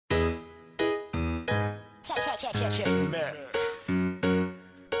You're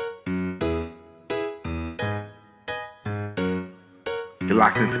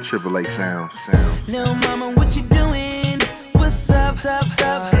locked into Triple A sounds. Little mama, what you doing? What's up?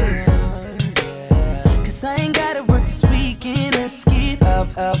 Cause I ain't gotta work this weekend. Let's get up.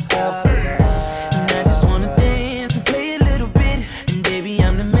 And I just wanna dance and play a little bit. And baby,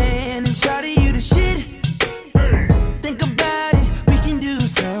 I'm the man, and shawty, you the shit. Think about it, we can do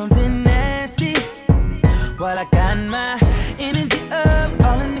something nasty. While I got my energy up,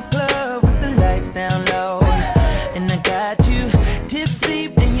 all in the club with the lights down low. And I got you tipsy,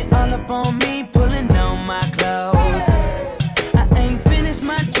 then you all up on me, pulling on my clothes. I ain't finished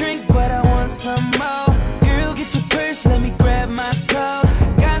my drink, but I want some more. Girl, get your purse, let me grab my coat.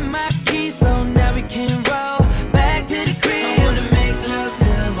 Got my keys, so now we can roll back to the crib. I wanna make love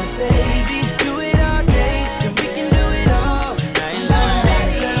to my baby. Do it all day, then we can do it all night long.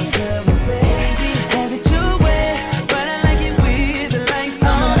 Make love to my baby. Have it your way, but I like it with the lights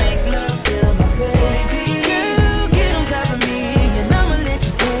on. Make love to my baby. Girl, get on top of me, and I'ma let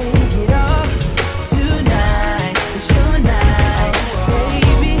you take it off tonight. It's your night,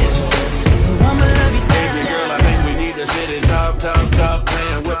 baby. So I'ma love you down. Baby girl, I think we need to sit and talk.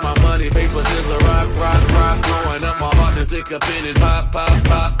 Playing with my money, paper, scissors, rock. Blowing up my heart and stick a pin and pop.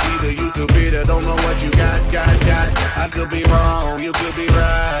 Either you could be there, don't know what you got. I could be wrong, you could be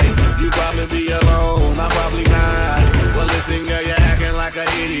right. You probably be alone, I'm probably not. Well, listen, girl, you're acting like an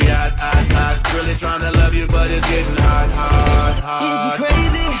idiot. I really trying to love you, but it's getting hard. Is you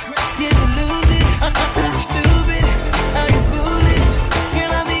crazy? Did you lose it? Stupid? Are you foolish?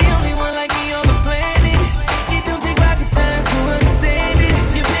 Girl, I'm the only one like me on the planet. It don't take rocket science to understand it.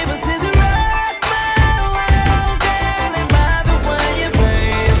 Your paper scissors rock my world, girl. Am I the one you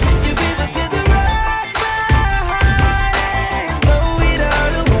burn? Your paper scissors rock my heart and throw it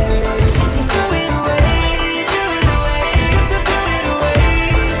all away. Throw it away. Throw it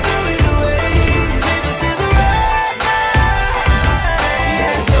away. Paper scissors rock my heart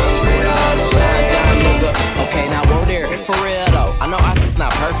and throw it all away. Okay, now whoa there, for real though. I know I'm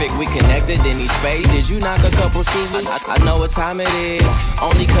not perfect, we connected in these space. Did you knock a couple screws loose? I know what time it is.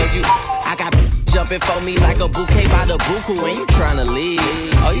 Only cause I got jumping for me like a bouquet by the buku when you tryna leave.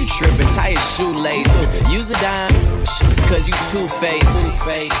 Oh, you tripping, tie your shoelace. Use a dime, cause you two-faced.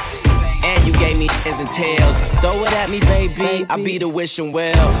 And you gave me heads and tails. Throw it at me, baby, I be the wishing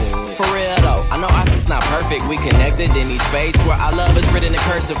well. For real though, I know I'm not perfect, we connected in these space where our love is written in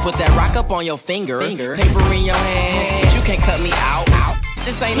cursive. Put that rock up on your finger. Paper in your hand, but you can't cut me out.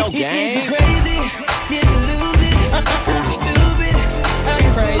 This ain't no game. Is you crazy? Did you lose it? Stupid? Are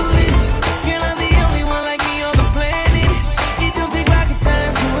you foolish? Girl, I'm the only one like me on the planet. It don't take rocket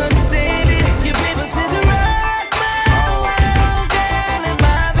science to understand it. Your paper scissors rock my world, girl. Am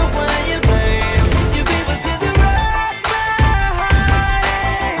I the one you burn? Your paper scissors rock my heart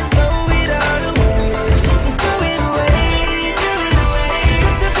and throw it all away. Throw it away. Throw it away.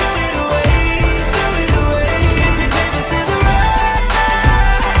 Throw it away. Throw it away. Your paper scissors rock my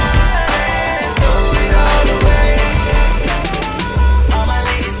heart and throw it all away. All my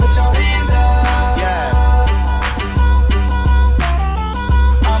ladies, put your hands up. Yeah.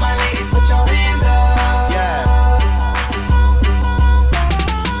 All my ladies, put your hands up. Yeah.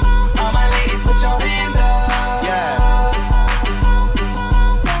 All my ladies, put your hands up. Yeah.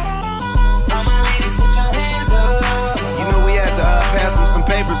 All my ladies, put your hands up. You know we had to pass with some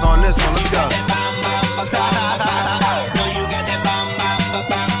papers on this one. Let's go. No, you got that bam, bam,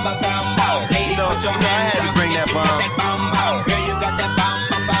 bam, bam, bam. Ladies, put your I hands had to up. bring that bomb. Girl, you got that bam,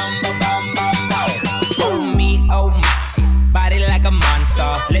 bam, bam, bam, bam. Oh me, oh my, body like a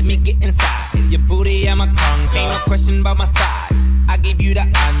monster. Let me get inside. Your booty, I'm a conquer. Ain't no question about my size. I give you the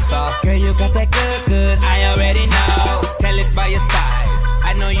answer. Girl, you got that good. I already know. Tell it by your size.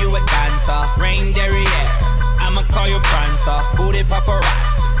 I know you a dancer. Rain derriere. I'ma call you Prancer. Booty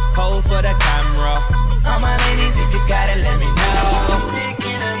paparazzi. Pose for the camera. All my ladies, if you got it, let me know.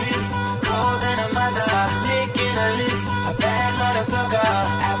 Licking her hips, cold than a mother. Licking her lips, a bad mother sucker.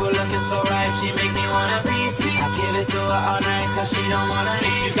 Apple looking so ripe, she make me wanna be sweet. I give it to her all night, so she don't wanna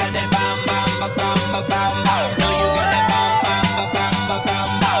leave. You got that bam, bam, bam, bam, bam, bam. No, you got that bam, bam, bam, bam,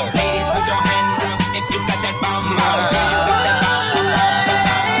 bam, bam. Ladies, put your hands up if you got that bam, bam. Girl, you got that bam, bam,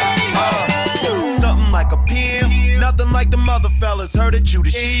 bam, bam, bam. Something like a pill, nothing like the mother fellas. Heard that you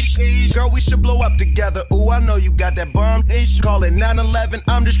the shit. Girl, we should blow up together. Ooh, I know you got that bomb ish. Call it 9/11.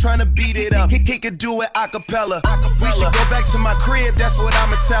 I'm just trying to beat it up. He could do it a cappella. We should go back to my crib. That's what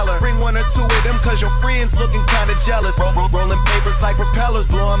I'ma tell her. Bring one or two of them, cause your friends looking kinda jealous. Rolling papers like propellers,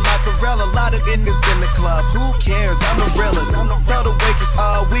 blowing mozzarella. A lot of niggas in the club. Who cares? I'm the realest. Tell the waitress,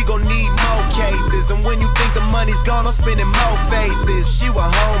 we gon' need more. cases. And when you think the money's gone, I'm spending more faces. She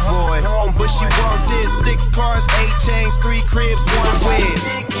was homeboy, but she want this. 6 cars, 8 chains, 3 cribs, 1 whiz.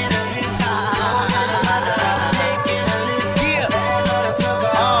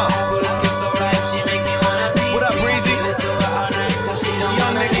 What up, Breezy?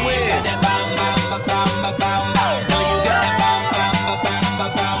 Young nigga with.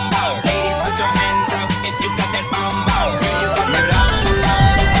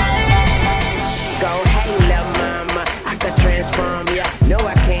 Go, hey, lil' mama, I could transform ya. No,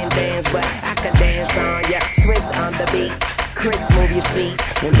 I can't dance, but I could dance on ya. Swiss on the beat, Chris, move your feet.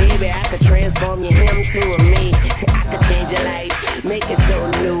 And baby, I could transform you, him to a me. I could change your life, make it so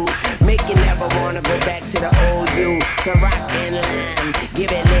new. Make you never wanna go back to the old you. So rock and lime,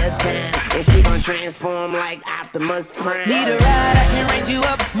 give it a little time. And she gon' transform like Optimus Prime. Need a ride, I can raise you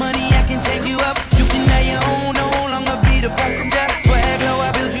up. Money, I can change you up. You can have your own, no longer be the passenger. Swag low,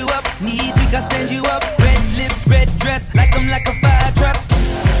 I build you up. Knees weak, I stand you up. Red lips, red dress, like I'm like a fire truck.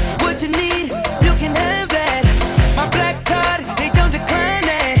 What you need, you can have that. My black card, they don't decline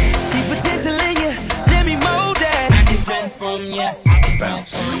that. See potential in you, let me mold that. I can transform ya, I can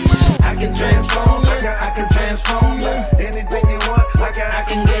transform ya. I can transform ya, I can transform ya. Anything you want, I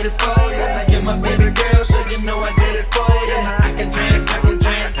can get it for ya. You're my baby girl, so you know I did it for ya. I can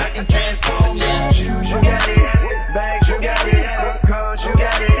transform ya. Shoes, you got it. Bags, you got it. Cars, you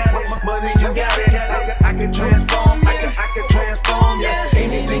got it. Money, you got it. I can transform ya. I can transform ya.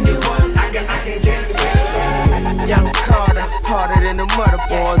 Anything you want, I can get it. Young Carter, harder than the mother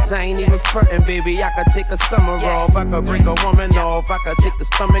boys. I ain't even frontin', baby. I could take a summer off. I could break a woman off. I could take the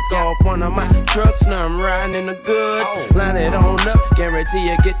stomach off one of my trucks. Now I'm riding in the goods. Line it on up, guarantee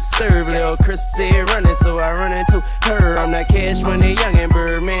you get served. Lil' Chris said running, so I run into her. I'm that Cash Money young and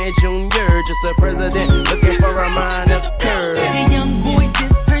Birdman Jr. Just a president looking for a mind of curve. Hey, young boy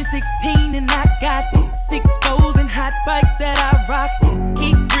just turned 16 and I got 6 foes and hot bikes that I rock.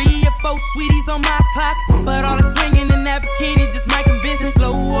 Keep 3 or 4 sweeties on my clock, but all the swinging in that bikini just might convince you.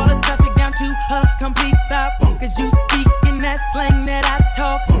 Slow all the traffic down to a complete stop. Cause you speak in that slang that I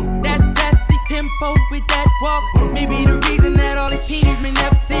talk. That sassy tempo with that walk. Maybe the reason that all these teenies may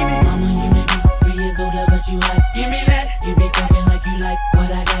never see me. Mama, you may be 3 years older, but you hot. Give me that. You be talking like you like what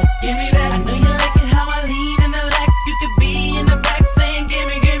I got. Give me that. I know you like it how I lead in the lack. You could be in the back saying, give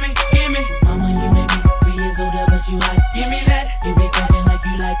me, give me, give me. Mama, you may be 3 years older, but you hot. Give me that. You be talking like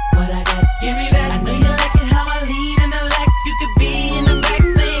you like what I got. Give me that. I know you like it how I lead in the lack. You could be in the back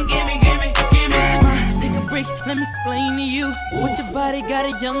saying, give me, give me, give me. Take a break, let me explain to you what your body got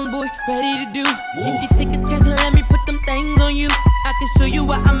a young boy ready to do. If you take a chance and let me put them things on you, I can show you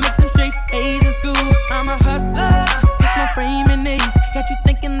why I make them straight A's in school. I'm a hustler, just my frame and age. Got you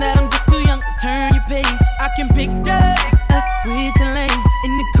thinking that I'm just too young to turn your page. I can picture us switching lanes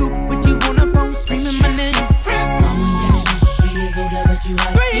in the coupe with you on the phone screaming my name. Mama, you may be 3 years older, but you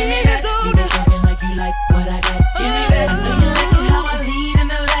hot. Give me that. You be talking like you like what I got. Give me that. I know you like it how I lead in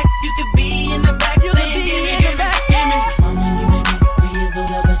the lack. You could be in the back saying, give me, give me, give me. Mama, you may be 3 years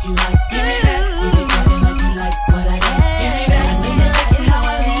older, but you hot. Give me that. You be talking like you like what I got. Give me that. I know you like it how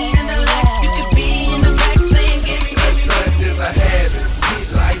I lead in the lack. You could be in the back saying, give me, give me. Son is a habit, get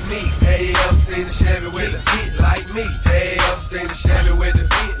like me. Hey, I'm seen the Chevy with a get like me. Hey, I'm seen the Chevy with a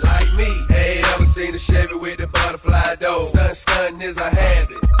get like me. Hey, I'm seen the Chevy with the butterfly door. Stun is a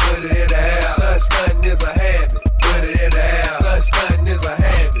habit, put it in the house. Stun is a habit, put it in the house. Stun is a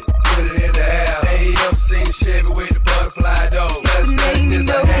habit, put it in the house. Hey, I'm seen the Chevy with the butterfly door. Stun is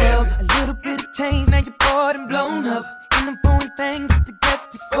a habit. A little bit of change, now you're bored and blown up. And I'm pouring things with the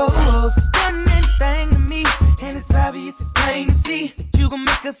guts exposed. Stunning thing to me, and it's obvious, it's plain to see that you gon'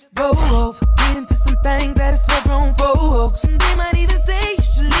 make us both get into some things that is for grown folks. And they might even say you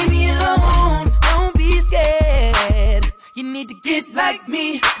should leave me alone. Don't be scared, you need to get like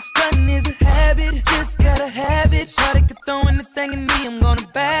me. Stunning is a habit, just gotta have it. Shawty could throw anything in me, I'm gonna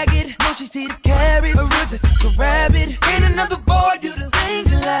bag it. No, she see the carrots, a real just a rabbit. Ain't another boy do the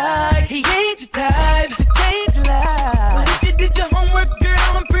things you like. He ain't your type to change your life. Well, if you did your homework,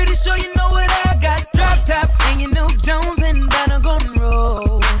 girl, I'm pretty sure you know what I got. Drop top, singing New Jones and Donna Golden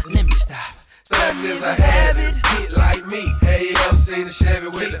Rose. Let me stop. Stunning is a habit, get like me. Hey, I'm seen the Chevy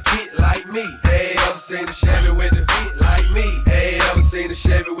with a get like me. Hey, I'm seen the Chevy with a get like me. Hey, I'm seen the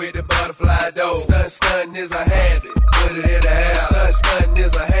Chevy with the butterfly door. Stun is a habit, put it in the house. Stun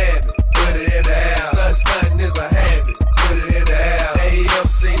is a habit, put it in the house. Stun is a habit, put it in the house. Hey, I'm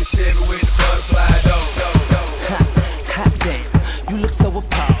seen the Chevy with the butterfly door. Hot damn, you look so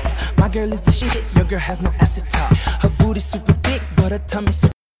appalled. My girl is the shit, your girl has no acetone. Her booty super thick, but her tummy so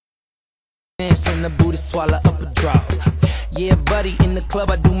and the booty swallow up her drawers. Yeah, buddy, in the club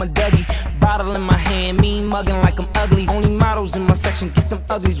I do my Dougie. bottle in my hand, me mugging like I'm ugly. Only models in my section, get them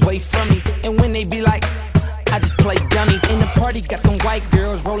uglies away from me. And when they be like, I just play dummy. In the party, got them white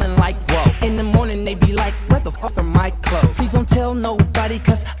girls rolling like whoa. In the morning, they be like, where the fuck are my clothes? Please don't tell nobody,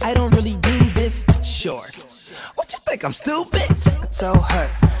 cause I don't really do this. Sure. What you think, I'm stupid? I told her,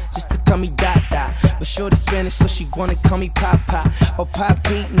 just to call me Dada. But shorty Spanish, so she wanna call me Papa. Or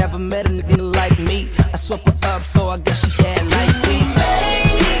Papi, never met a nigga like me. I swept her up, so I guess she had light feet.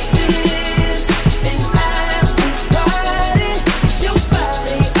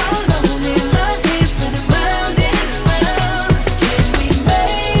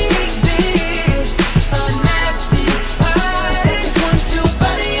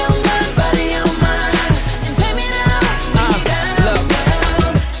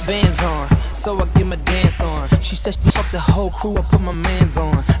 So I get my dance on. She said she fucked the whole crew, I put my mans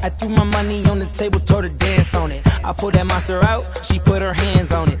on. I threw my money on the table, told her dance on it. I pulled that monster out, she put her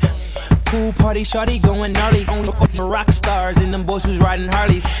hands on it. Pool party, shawty going gnarly. Only for rock stars and them boys who's riding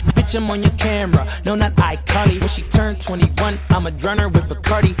Harleys. Bitch, I'm on your camera, no not iCarly. When she turned 21, I'm a drunner with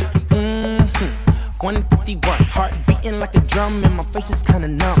Bacardi. 151, heart beating like a drum and my face is kinda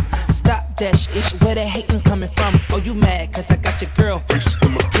numb. Stop that shit, where the hating coming from? Oh, you mad cause I got your girl face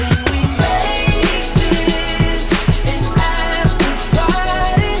from a can we make this and have a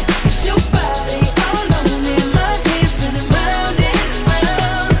party? Cause your body all on in my head spinning round and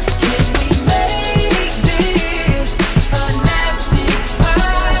round. Can we make this a nasty party?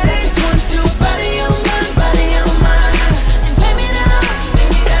 I just want your body on mine and take me down,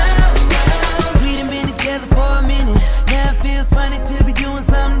 We done been together for a minute, now it feels funny to be doing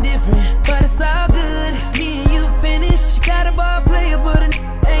something different. But it's all good, me and you finished. She got a ball player, but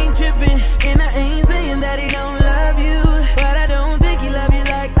ain't tripping. And I ain't saying that he don't love you, but I don't think he love you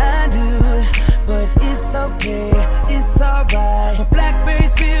like I do. But it's okay, it's alright. My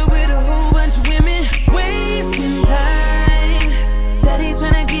Blackberry's filled with a whole bunch of women, wasting time, steady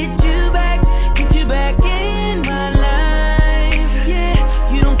trying to get you back in my life.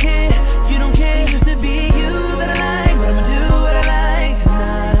 Yeah, you don't care. It used to be you that I like, but I'ma do what I like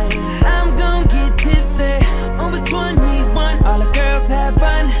tonight. I'm gon' get tipsy, over 21. All the girls have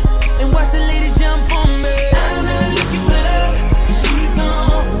fun, and watch the ladies jump on me. I'm not looking for love, cause she's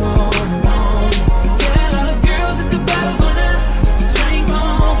gone. So tell all the girls that the bottle's on us to drink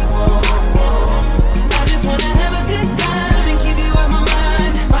on. I just wanna have a good time and keep you out my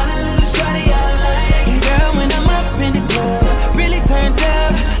mind. Find a little shawty I like. And girl, when I'm up in the club, really turned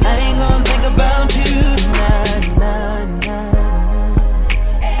up, I ain't gon' think about you tonight.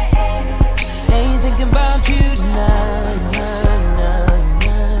 Ain't thinking about you tonight.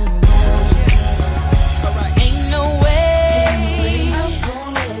 Ain't no way I'm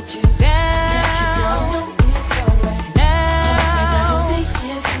gon' let you down. Now say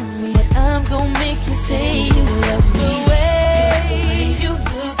yes to me, I'm gon' make you say you love me. The way you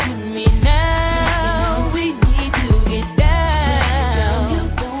look to me now, we need to get down. You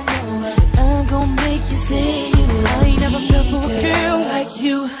don't know what I'm gon' make you say you love me. I ain't never felt for a girl like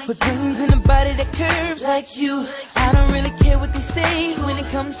you, with brains in a body that curves like you. I don't really care what they say when it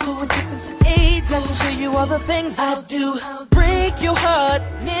comes to a difference in age. I can show you all the things I do. Break your heart,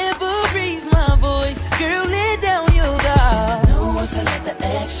 never raise my voice. Girl, lay down your guard. No one's a lot the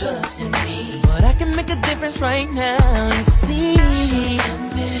extras in me, but I can make a difference right now. You see,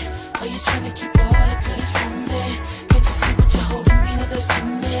 are you trying to keep all the goodies from me? Can't you see what you're holding me? No, that's to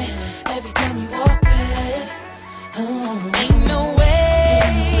me. Every time you walk past, ain't no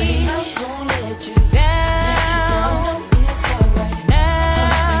way I'm gon' let you down. It's alright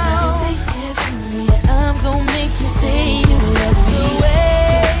now. Say yes to me, I'm gon' make you say you love me. The way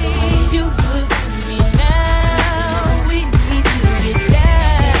you look to me now, we need to get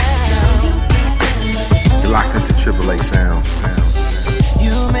down. You're locked into Triple A Sounds.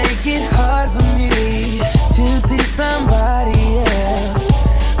 You make it hard for me to see somebody else.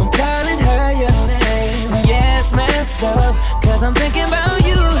 I'm calling her your name. Yes, messed up, cause I'm thinking about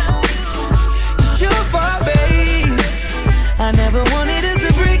you. It's your fault, babe. I never wanted us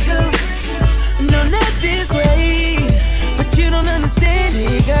to break up. No, not this way. But you don't understand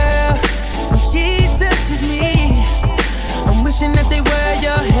it, girl. When she touches me, I'm wishing that they were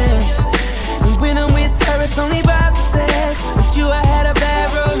your hands. And when I'm with her, it's only about the sex. But you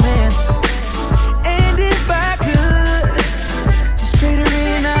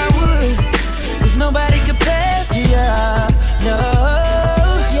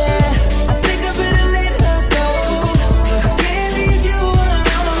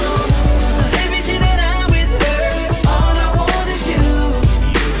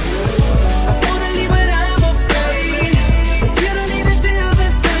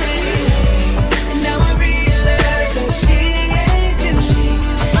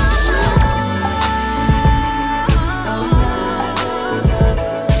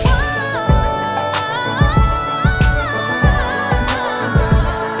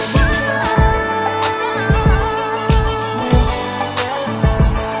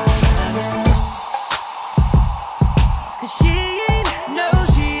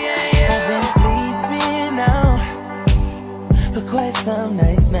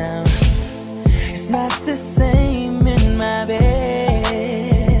nights now. It's not the same in my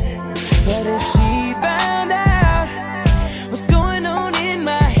bed. But if she found out what's going on in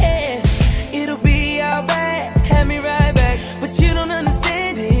my head, it'll be alright, have me right back. But you don't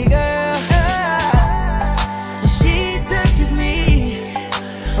understand it, girl. She touches me,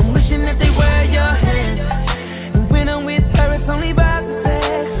 I'm wishing that they were your hands. And when I'm with her, it's only about the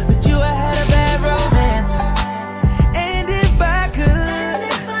sex. With you, I had a bad romance. And if I could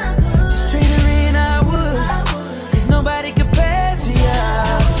just trade her in, I would. 'Cause nobody compares to you.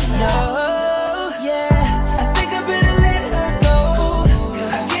 No, yeah, I think I better let her go.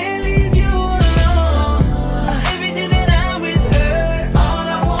 'Cause I can't leave you alone. Everything that I'm with her, all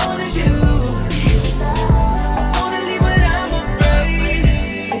I want is you. I wanna leave, but I'm afraid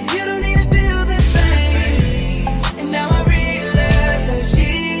that you don't even feel the same. And now I realize that she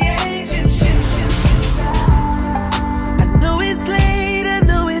ain't you. I know it's late, I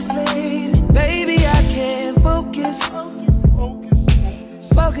know it's late. Baby, I can't focus.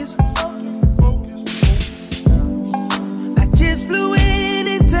 Focus. I just flew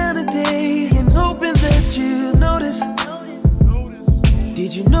in town today and hoping that you notice.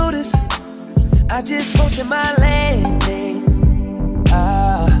 Did you notice? I just posted my landing.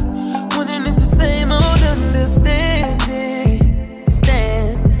 Wondering if the same old understanding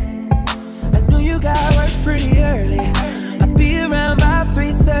stands. I know you got work pretty early. I'll be around by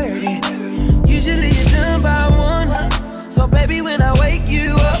 3:30. Usually you're done by 1. So baby, when I wake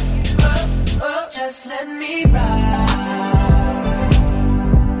you up, just let me ride.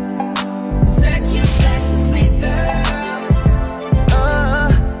 Sex you back to sleep, girl.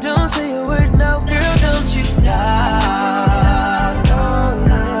 Don't say a word, no, girl, don't you talk.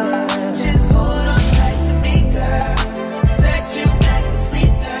 Just hold on tight to me, girl. Sex you back to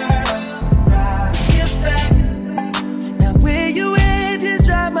sleep, girl. Ride your back. Now where you at? Just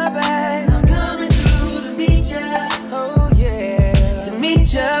drive my bags. Coming through to meet ya. Oh yeah, to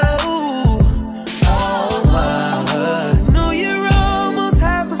meet ya.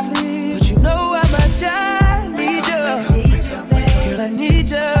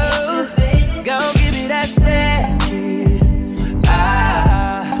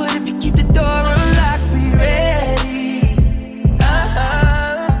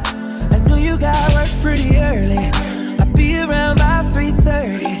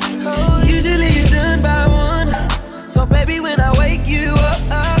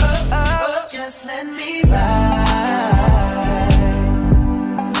 Just let me ride.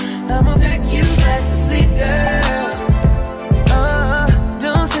 I'ma sex you back to sleep, girl.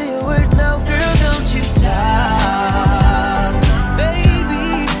 Don't say a word, no, girl, don't you talk. Baby,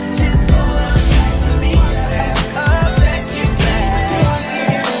 just hold on tight to me, girl. Sex you back to sleep,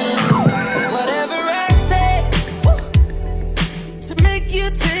 girl. Whatever I say to make you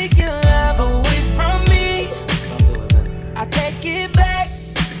take your love away from me, I take it back.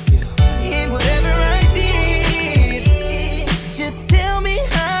 Whatever I did, just tell me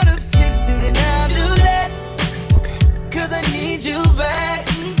how to fix it and I'll do that. 'Cause I need you back.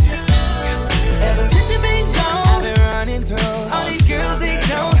 Ever since you've been gone, I've been running through all these girls, they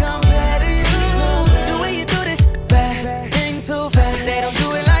don't compare to you. The way you do this back, things so fast, they don't do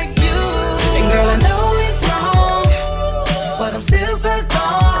it like you. And girl, I know it's wrong, but I'm still stuck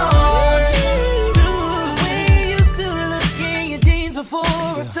on the way you used to look in your jeans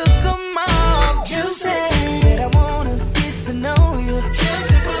before I took them. You said I wanna get to know you just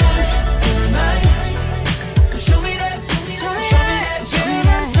tonight. So show me that, show me that, girl,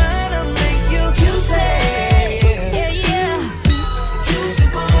 I'm trying to make you. You said, yeah, juicy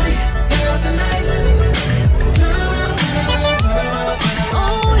booty, girl, tonight. So turn around,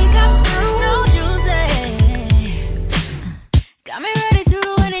 Oh, you got so juicy. Got me ready to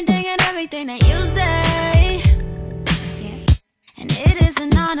do anything and everything that you say. Yeah. And it is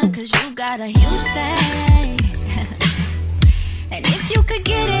an honor 'cause you got a huge thing. And if you could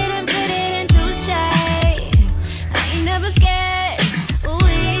get it and put it into shade, I ain't never scared. Ooh,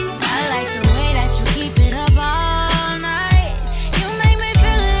 I like the way that you keep it up all night. You make me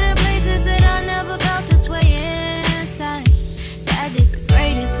feel it in places that I never felt this way inside. That is the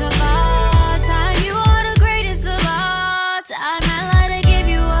greatest of all time. You are the greatest of all time. I like to give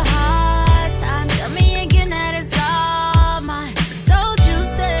you a hard time. Tell me again that it's all mine. So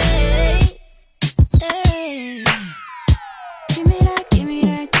juicy. Hey. Give me that, give me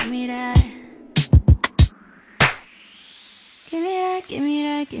that, give me that. Give me that, give me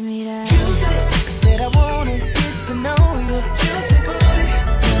that, give me that. you said I wanna get to know you. Juicy booty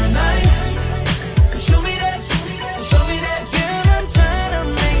tonight. So show me that, so show me that, girl, I'm trying to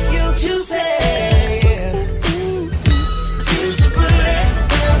make you juicy. Juicy booty.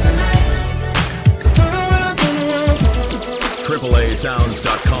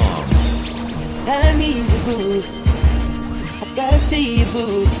 TripleASounds.com. I need you, boo. I gotta see you,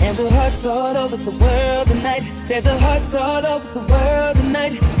 boo. And the hearts all over the world tonight. Say the hearts all over the world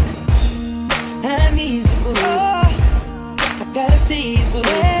tonight. I need you, boo. I gotta see you, boo.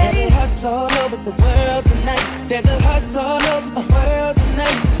 And the hearts all over the world tonight. Say the hearts all over the world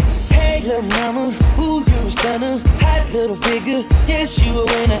tonight. Hey, little mama, ooh, you're a stunner. Hot little figure, yes, you a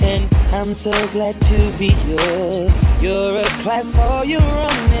winner. And I'm so glad to be yours. You're a class all your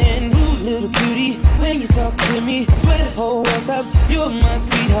own. And ooh, little cutie, when you talk to me, I swear the whole world stops. You're my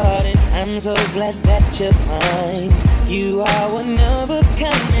sweetheart, and I'm so glad that you're mine. You are one of a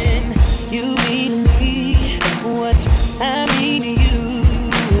kind, and you mean to me what I mean to you.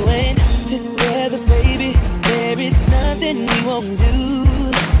 And together, baby, there is nothing we won't do.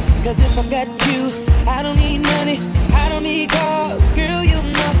 Cause if I got you, I don't need money, I don't need cars, girl, you're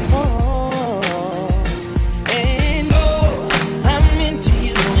my home. And oh, I'm into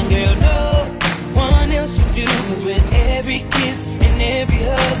you, and girl, no one else will do. Cause with every kiss and every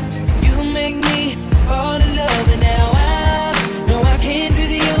hug, you make me fall in love. And now I know I can't be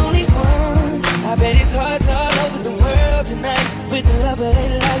the only one. I bet it's hearts all over the world tonight, with the love of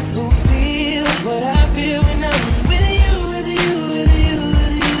their life who feel what I feel when I'm with you, with you, with you,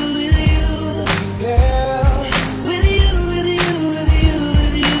 with you, with you, girl. With you, with you, with you,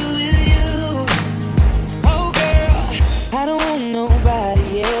 with you, with you. Oh girl, I don't want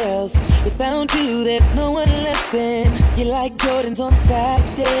nobody else. Without you, there's no one left. And you're like Jordans on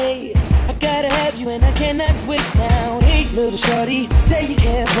Saturday. I gotta have you and I cannot wait now. Hey, little shorty, say you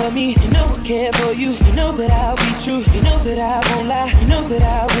care for me. You know I care for you. You know that I'll be true. You know that I won't lie. You know that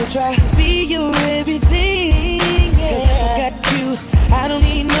I will try to be your everything. Yeah. 'Cause if I got you, I don't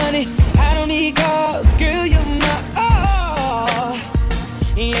need money, I don't need cars, girl, you're my all.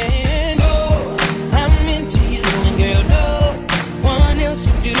 Yeah, no, I'm into you, and girl, no one else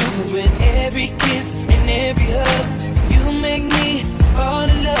will do. 'Cause with every kiss and every hug, you make me fall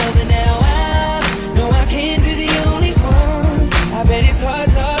in love. And now I know I can't be the only one. I bet it's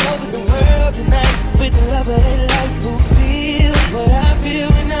hearts all over the world tonight, with the love of their life who feel what I feel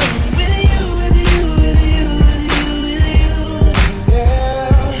when I'm with you, with you, with you, with you, with you,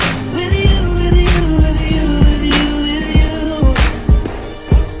 girl. With you, with you, with you, with you, with you.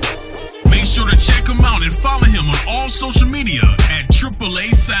 Make sure to check him out and follow him on all social media at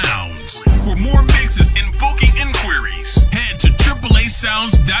AAA Sounds. For more mixes and booking inquiries, head to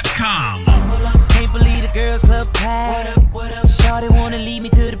AAASounds.com. Can't believe the girls club packed. Shawty wanna lead me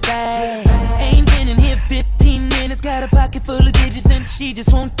to the bag. Ain't been in here 15 minutes. Got a pocket full of digits and she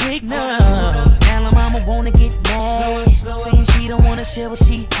just won't take none. Now her mama wanna get mad, saying she don't wanna share what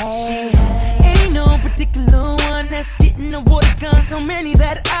she had. Ain't no particular one that's getting the water gun. So many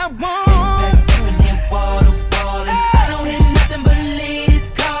that I want. I don't hear nothing but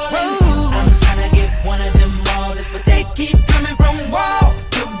ladies calling. I'm tryna get one of them all, but they keep coming from wall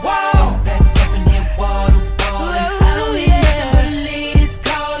to wall. I don't hear nothing but ladies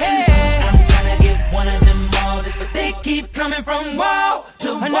calling. I'm tryna get one of them all, but they keep coming from wall to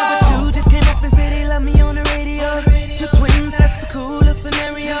wall. Another dude just came up and said they love me on the radio. Two twins, that's the coolest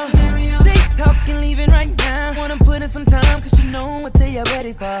scenario. They talking, leaving right now. Wanna put in some time, cause you know what they are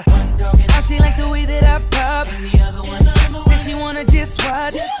ready for. Now she like the way that I pop. Said she wanna just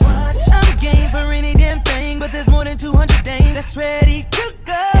watch. I'm game for any damn thing, but there's more than 200 dames that's ready to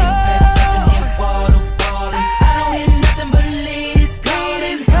go. I don't hear nothing but ladies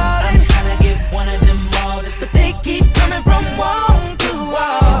calling. I'm tryna get one of them all, but they keep coming from wall to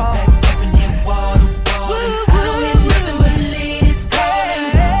wall. I don't hear nothing but ladies calling.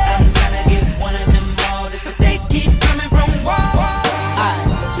 I'm tryna get one of them all, but they keep coming from wall.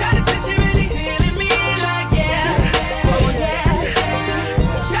 Shawty said she really feeling me like yeah, oh yeah.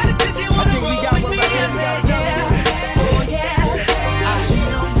 Shawty said she wanna roll with me, I said yeah, oh yeah. She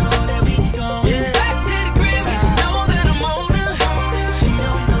don't know that we going back to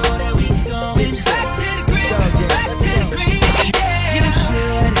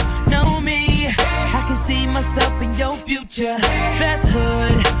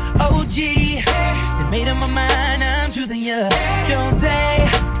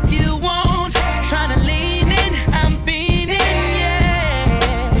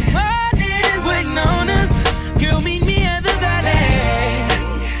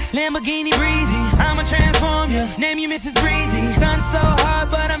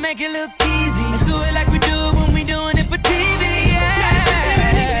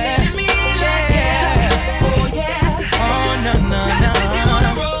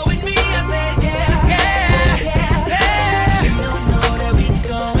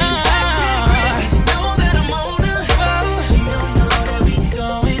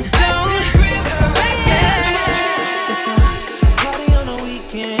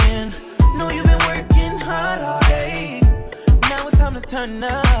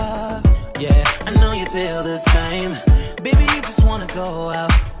up. Yeah, I know you feel the same. Baby, you just wanna go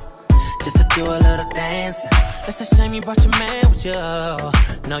out just to do a little dancing. It's a shame you brought your man with you.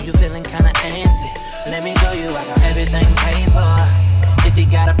 Know you feeling kinda antsy. Let me show you I got everything paid for. If you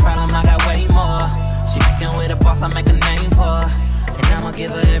got a problem, I got way more. She fucking with a boss, I make a name for. And I'ma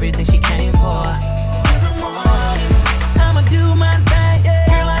give her everything she came for. In the morning, I'ma do my thing, yeah.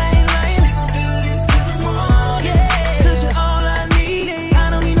 Girl, I ain't lying, we gon' do this till the morning, yeah. Cause you're all I need, I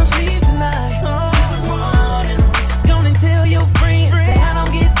don't need no sleep tonight. Oh, in the morning, don't tell your friends that I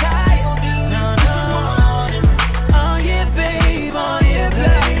don't get tired. No, no. Oh yeah, babe, we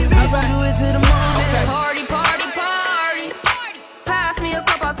gon' do it till the morning. Okay. Party, party, party. Pass me a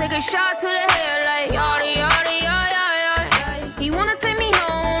cup, I'll take a shot to the head like yachty, yachty, yachty. You wanna take me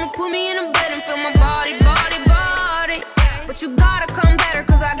home, put me in a bed and feel my body, body, body. But you gotta come better,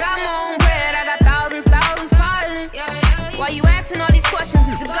 cause I got my own bread. I got thousands piling. Why you asking all these questions?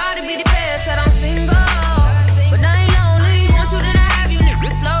 Niggas gotta be the best, said I'm single. But I ain't lonely, want you then I have you.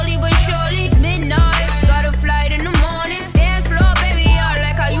 Niggas slowly but surely, it's midnight. Got a flight in the morning. Dance floor, baby, I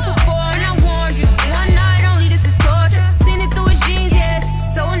like how you perform. And I warned you, one night only, this is torture. Seen it through his jeans, yes,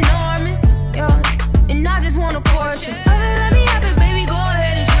 so enormous. Yeah, and I just want a portion. Let me have it, baby, go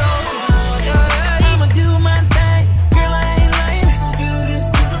ahead and show me. Yeah, I'ma do my thing, girl, I ain't lying. We gon' do this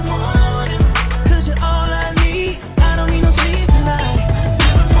till the morning. Cause you're all I need, I don't need no sleep tonight.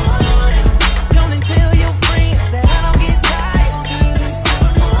 In the morning, don't tell your friends that I don't get tired. Do this till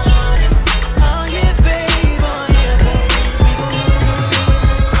the morning. Oh yeah, babe, we gon'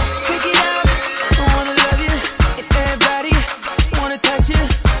 take it up. I wanna love you, and everybody wanna touch you.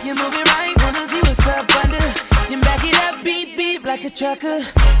 You move it right, wanna see what's up under. Then back it up, beep beep like a trucker.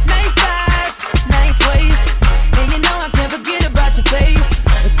 Nice thighs, nice waist, and you know I can't forget about your face.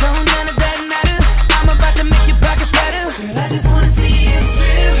 But don't none of that matter. I'm about to make your pockets better. Girl, I just wanna see you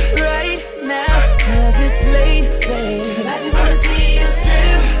strip right now, cause it's late, babe. I just wanna see you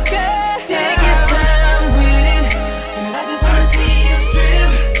strip. Girl, take your time with it. Girl, I just wanna see you strip.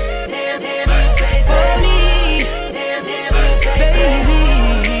 Damn, damn, you say to me. Damn, damn, you say to me.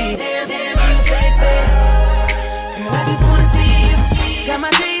 Damn, damn, you say to. Girl, I just wanna see you. Got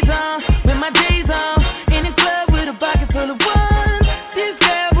my days on, with my days on. In the club with a pocket full of ones. This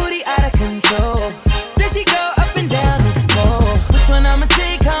girl booty out of control. Then she go up and down the pole. Which one I'ma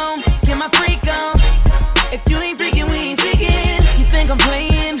take home? Get my freak on. If you ain't freaking, we ain't speaking. You think I'm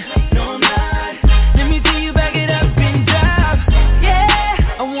playing? No, I'm not. Let me see you back it up and drop. Yeah,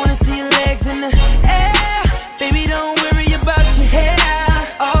 I wanna see your legs in the air. Baby, don't worry about your hair.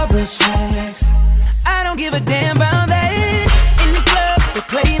 All those tracks, I don't give a damn about that. In the club, they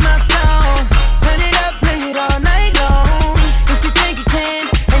play my song. Turn it up, play it all night long. If you think you can,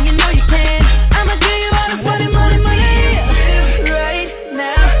 and you know you can, I'ma give you all this money, money, money. Right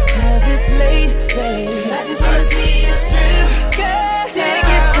now, cause it's late, babe. I just wanna see you strip. Girl, take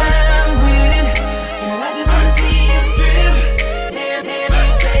your time with it. Girl, I just wanna see you strip. Damn, damn,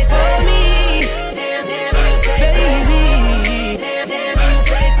 you say to me. Damn, damn, you say to me. Damn, damn, you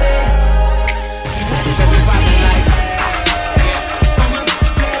say to. Girl, I just wanna see you.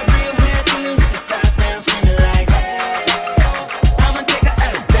 Step real head to me with the top down, screaming like, hey. I'ma take her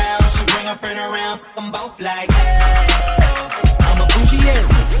out down. She bring her friend around, I'm both like, hey. I'm a bougie, yeah.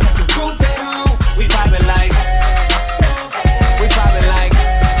 The roof at home, we poppin' like, we poppin' like,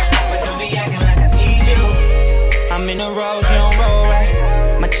 but don't be acting like I need you. I'm in the rose, you don't roll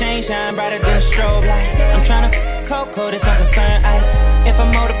right. My chain shine brighter than a strobe light. I'm tryna cocoa, this don't concern ice. If I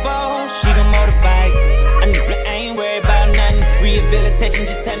motorboat, she gon' motorbike. I ain't worried about nothing. Rehabilitation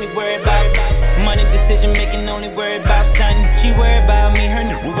just had me worried about money, decision making, only worried about stunting. She worried about me, her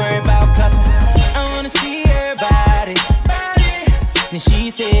nigga worried about cuffing. I wanna see her body. Then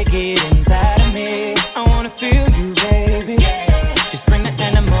she said, get inside of me. I wanna feel you, baby. Just bring the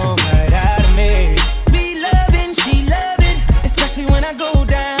animal right out of me. We loving, she loving, especially when I go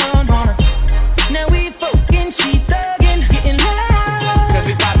down on her. Now we fucking, she thugging, getting loud. Cause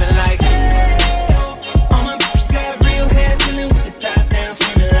we poppin' like, all my bitches got real hair, chillin' with the top down,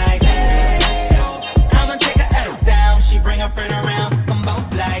 screaming like, I'ma take her out down. She bring her friend around, I'm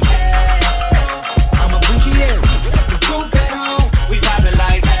both like, I'm a bougie, yeah. The roof at home, we poppin'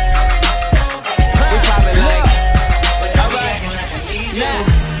 like, we poppin' like, but don't be acting like I need you.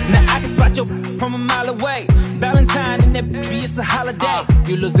 Now I can spot you from a mile away. Valentine and that bitch, it's a holiday.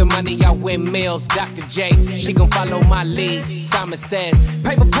 You losing money, I win meals. Dr. J, she gon' follow my lead. Simon Says,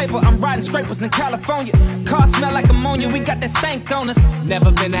 paper, I'm riding scrapers in California. Car smell like ammonia, we got that stank on us.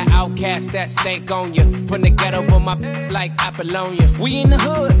 Never been an outcast, that stank on you. From the ghetto with my like Apollonia. We in the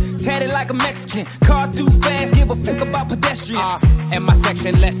hood, tatted like a Mexican. Car too fast, give a fuck about pedestrians. And my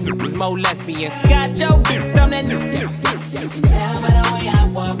section less is more lesbians. Got your bitch on that You can tell by the way I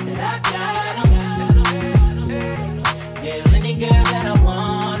walk that I got 'em. Yeah, any girl that I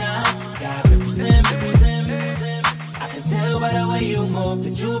wanna. Got represent. I can tell by the way you move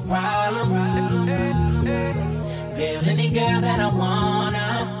that you a problem. Yeah, any girl that I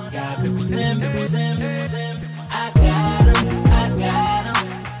wanna. Got represent. I got 'em.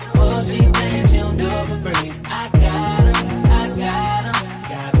 Oh, she thinks she don't do it for free. I got 'em.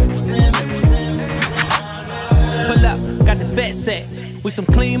 Got represent. Pull up, got the fat sack. With some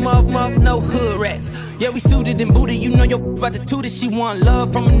clean up, no hood rats. Yeah, we suited and booted. You know your about to toot it. She want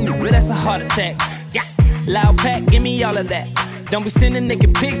love from a nigga, that's a heart attack. Yeah, loud pack, give me all of that. Don't be sending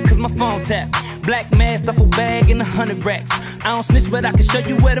naked pics, cause my phone tap. Black mask, duffel bag, and 100 racks. I don't snitch, but I can show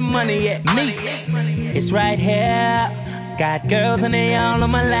you where the money at. Me, it's right here. Got girls and they all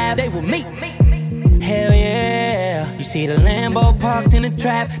on my lap, they with me. Hell yeah. You see the Lambo parked in the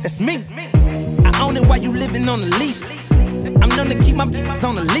trap, that's me. I own it while you living on the leash. I'm known to keep my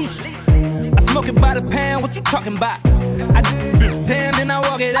on the leash. I smoke it by the pound, what you talking about? I damn, then I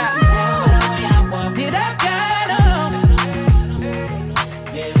walk it out. Did I got 'em?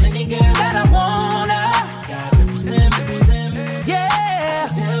 Yeah, any girl that I wanna. Got represent. Yeah.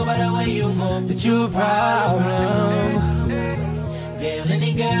 Tell by the way you move that you a problem. Yeah,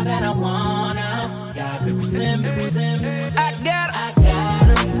 any girl that I wanna. Got represent. I got 'em.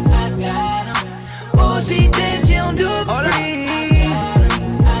 Oh, she thinks she don't do it for free.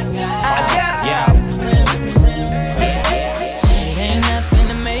 I got 'em. It ain't nothing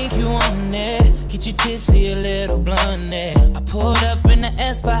to make you want it. Get you tipsy, a little blunt it. I pulled up in the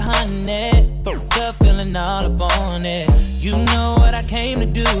S500. Fucked up, feeling all up on it. You know what I came to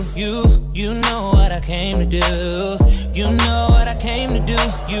do. You know what I came to do. You know what I came to do.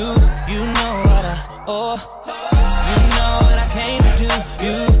 You know what you know what I came to do.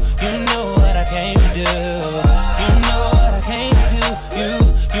 You know what I came to do. You know what I came to do.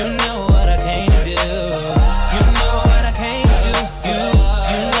 You know what I came to do. You know what I came to do. You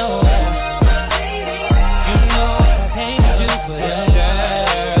know what I came to do for them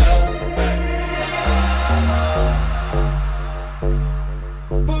girls.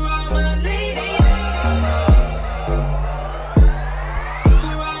 For all my ladies.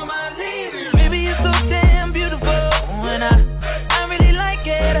 For all my ladies. Baby, you're so damn beautiful. And I really like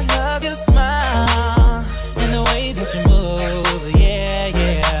it. I love your smile and the way that you move. Yeah.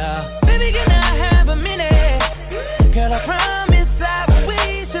 Baby, can I have a minute? Girl, I promise I won't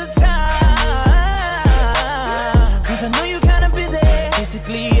waste your time. Cause I know you're kinda busy.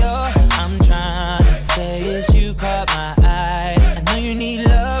 Basically, I'm trying to say is you caught my eye. I know you need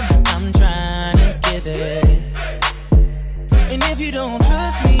love, I'm trying to give it. And if you don't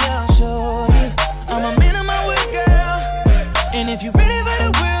trust me, I'll show you. I'm a man of my word, girl. And if you're ready for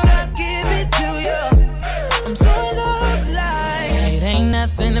the world, I'll give it to you. I'm so in love, like it ain't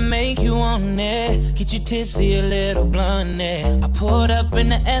nothing to make you want it. Get you tipsy, a little blunt it. I pulled up in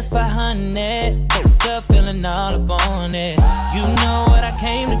the S500. Fucked up, feeling all up on it. You know what I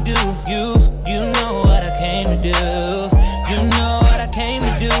came to do. You know what I came to do. You know what I came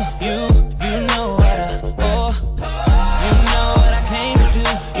to do. You know what you know what I came to do.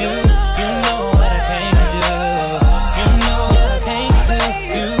 You know what I came to do. You know what I came to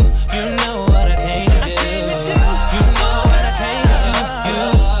do. You know what I came to do. You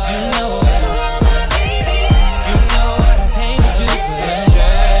know what I came to do. You know what I came to do for them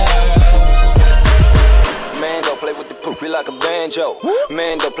girls. Man, don't play with the poopy like a banjo.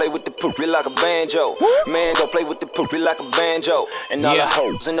 Man, don't play with the poopy like a banjo. Man, don't play with the poopy like a banjo. And all the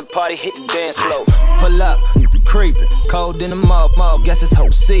hoes in the party hit the dance floor. Pull up, creepin', cold in the mouth, guess it's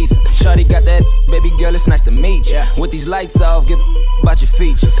whole season. Shawty got that, baby girl, it's nice to meet you. With these lights off, give about your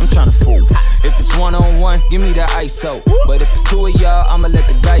features. I'm tryna fool. If it's one-on-one, give me the ISO. But if it's two of y'all, I'ma let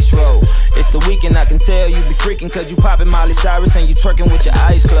the dice roll. It's the weekend, I can tell you be freaking cause you poppin' Miley Cyrus and you twerking with your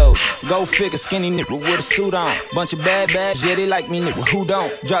eyes closed. Go figure, skinny nigga with a suit on. Bunch of bad, yeah, they like me, nigga, who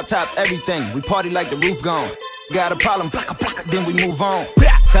don't? Drop top everything, we party like the roof gone. Got a problem, blocka, then we move on.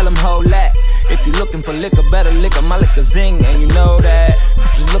 Tell them hold that. If you looking for liquor, better liquor, my liquor zing, and you know that.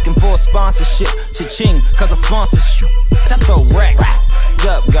 Just looking for a sponsorship, cha-ching, cause I sponsor shit. I throw racks.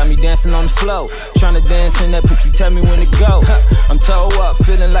 turned up, got me dancing on the floor. Tryna dance in that poop, you tell me when to go. I'm toe up,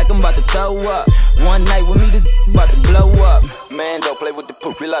 feeling like I'm about to throw up. One night with me, this about to blow up. Man, don't play with the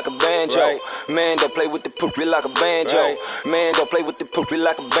poopy like a banjo. Right. Man, don't play with the poopy like a banjo. Right. Man, don't play with the poopy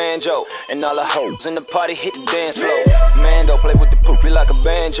like a banjo. And all the hoes in the party hit the dance floor. Man, don't play with the poopy like a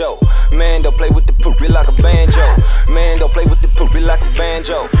banjo. Man, don't play with the poopy like a banjo. Man, don't play with the poopy like a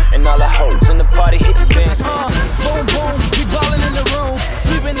banjo. And all the hoes in the party hit the dance floor. Boom, boom, we ballin' in the room.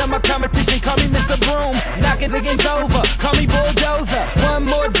 Sweeping up my competition, call me Mr. Broom. Knocking the game's over, call me Bulldozer. One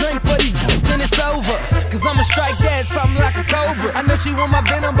more drink for these then it's over. Cause I'ma strike that something like a cobra. I know she want my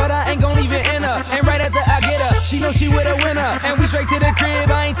venom, but I ain't gon' leave it in her. And right after I get her, she know she with a winner. And we straight to the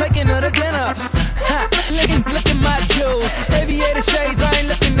crib, I ain't taking her to dinner. Ha, look at my jewels. Aviator shades, I ain't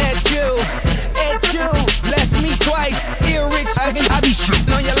looking at you. At you, bless me twice. Ear rich, I be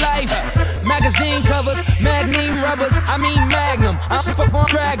shitting on your life. Magazine covers, magnum rubbers, I mean magnum. I'm super on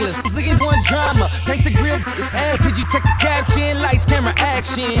stragglers, looking for drama. Thanks to Grill, it's ad. Did you check the caption? Lights, camera,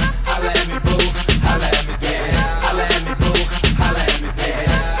 action. Holla at me, boo. Holla at me, baby. Holla at me, boo. Holla at me, baby.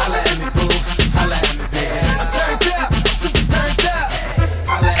 Holla at me, boo. Holla at me, baby. I'm turned up, I'm super turned up.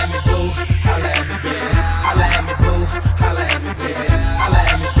 Holla at me, boo. Holla at me, baby. Holla at me, boo. Holla at me, baby. Holla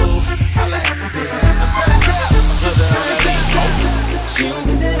at me, boo. Holla at me, baby. I'm turned up, I'm turned up. She don't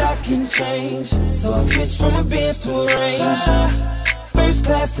think that I can change, so I switched from a Benz to a Range. First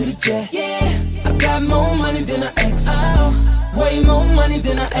class to the jet, yeah. I got more money than an ex. Way more money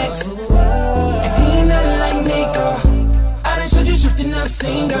than an ex. And he ain't nothing like me, girl. I done showed you shit that I've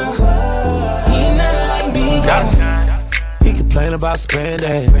seen, girl. He ain't nothing like me, girl. He complain about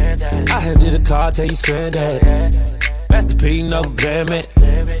spending. I hand you the car, tell you spend it. Master P, no limit.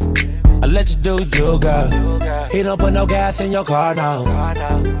 I let you do you, girl. He don't put no gas in your car,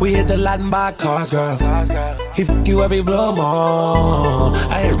 no. We hit the lot and buy cars, girl. He fuck you every blue moon.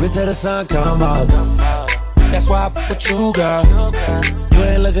 I hit rich till the sun come up. That's why I fuck with you, girl. You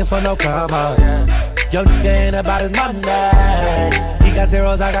ain't looking for no come up. Your nigga ain't about his money. He got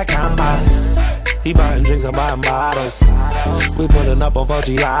zeros, I got commas. He buying drinks, I'm buying bottles. We pulling up on 4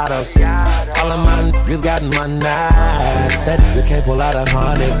 Giados. All of my niggas got money. That nigga can't pull out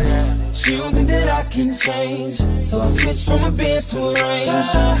 100. She don't think that I can change, so I switched from a Benz to a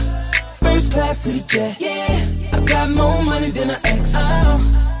Range. First class to the jet, yeah. I got more money than an ex.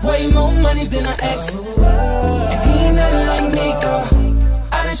 Way more money than an ex. And he ain't nothing like me, girl.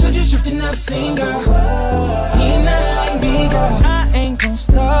 I done showed you shit that I've seen, girl. He ain't nothing like me, girl. I ain't gon'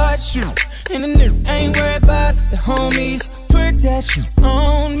 start you, and the nigga ain't worried about the homies. Twerk that shit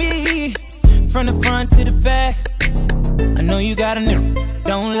on me, from the front to the back. I know you got a nigga,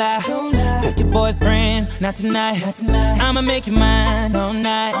 don't lie. With your boyfriend, not tonight. I'ma make you mine all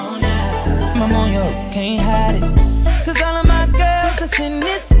night. I'm on your, can't hide it. Cause all of my girls that's in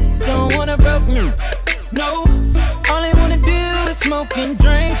this don't wanna broke me. No, all they wanna do is smoke and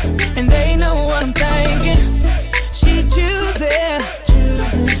drink, and they know what I'm thinking. She choosing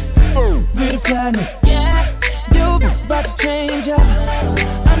with a fly nigga. Yeah, you about to change up.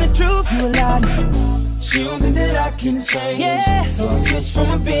 I'm the truth, you a lie. She don't think that I can change, yeah. So I switched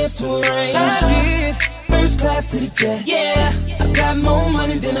from a Benz to a Range. I did. First class to the jet, yeah. I got more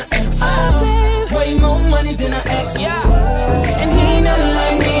money than an ex. Way more money than an ex, yeah. And he ain't nothing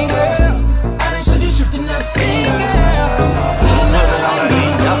like me, girl. I done showed you shit that I've seen, girl. He ain't nothing like me,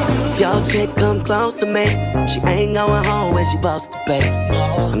 girl. If your chick come close to me, she ain't going home when she supposed to pay.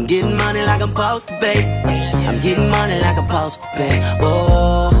 I'm getting money like I'm supposed to pay. I'm getting money like I'm supposed to pay.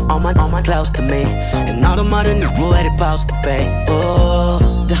 Oh, all my close to me, and all the money where they supposed to pay.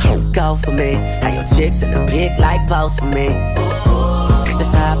 Oh, the hoe go for me. How your chicks in the pic like post for me.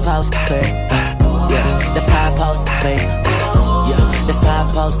 That's how I supposed to pay. Yeah, that's how I supposed to pay. Yeah, that's how I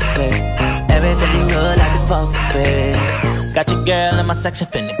supposed to pay. Everything good like it's supposed to be. Got your girl in my section,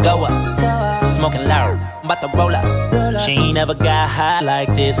 finna go up. Smoking loud, I'm about to roll up. She ain't never got high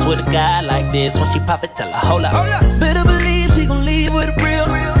like this with a guy like this. When she pop it, tell her, hold up. Better believe she gon' leave with a real.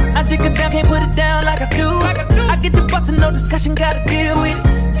 I take her down, can't put it down like I do. I get the bustin', no discussion, gotta deal with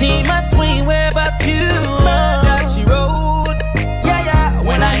it. Team, I swing, where about you? Does she roll? Yeah, yeah.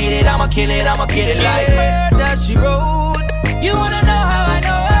 When I hit it, I'ma kill it like where does she roll? You wanna know how I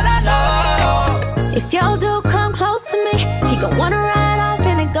know what I know? If your dude come close to me, he gon' wanna ride off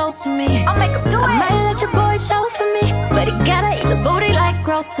and it goes for me. I'll make him do it. I might let your boy show for me, but he gotta eat the booty like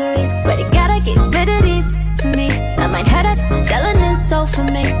groceries. But he gotta get rid of these to me. I might have that selling his soul for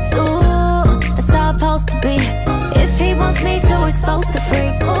me. Ooh, that's how it's supposed to be. If he wants me to expose the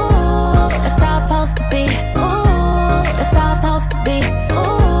freak, ooh, that's how it's supposed to be. Ooh, that's how it's supposed to be.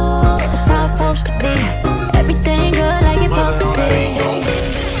 Ooh, that's how it's supposed to be. Everything good like it's supposed to be.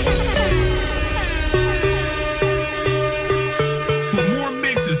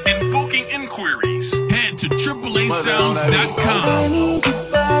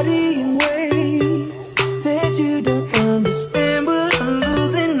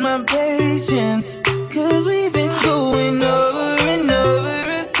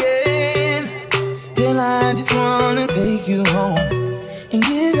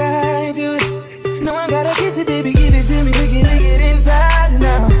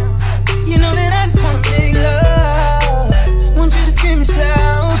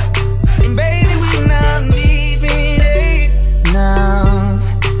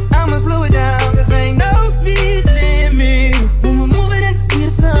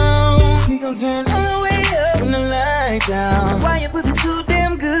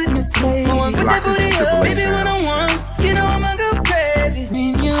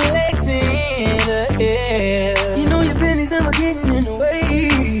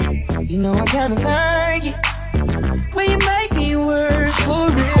 way. You know I kinda like it when you make me work for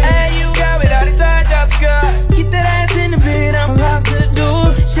real. Hey, you got me all the time, top skirt. Get that ass in the bed, I'ma lock the door.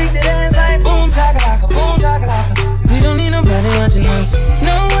 Shake that ass like boom, chakalaka, boom, chakalaka. We don't need nobody watching us.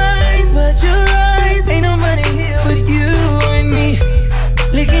 No eyes but your eyes. Ain't nobody here but you and me.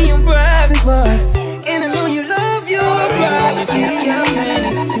 Licking your private parts, and I know you love your privacy. Your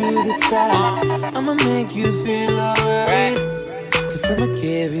minutes to the side, I'ma make you feel alright. Cause I'ma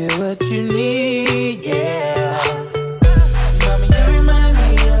give you what you need, yeah. Mama, you remind me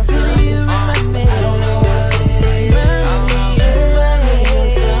of something. You remind me. I don't know what it is. You remind me of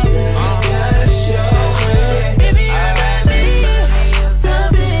something. You gotta show me. Baby, you remind me of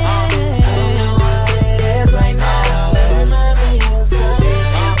something. I don't know what it is right now. You remind me of something.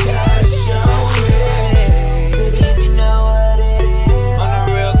 You gotta show me. Baby, if you know what it is. On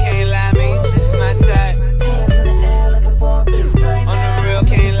the real, can't lie me, just my type. Hands in the air like a ball right now. On the real,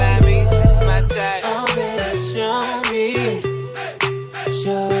 can't lie me, just my type. Oh, baby,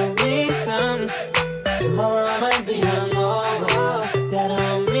 show me something. Tomorrow I might be hungover. That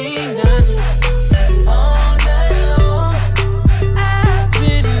don't mean nothing. See, all night long, I've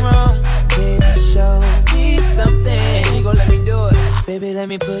been wrong. Baby, show me something. You gon' let me do it? Baby, let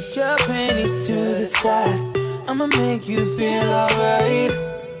me put your panties to the side. I'ma make you feel alright.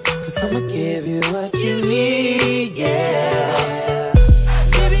 Cause I'ma give you what you need, yeah.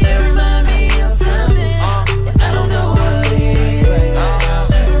 Baby, you remind me of something. I don't know what it is.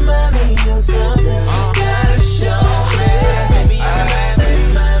 You remind me of something. You gotta show me. Baby, you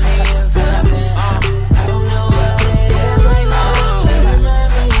remind me of something. I don't know what it is right now. You remind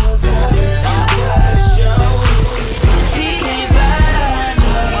me of something. You gotta show me. He ain't fly,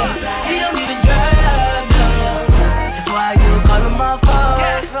 no. He don't even drive, no. That's why you call him my phone.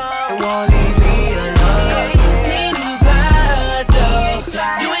 It won't leave me alone. He ain't even fly, though.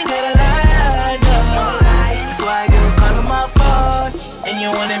 You ain't gotta lie, no. That's why you call him my phone. And you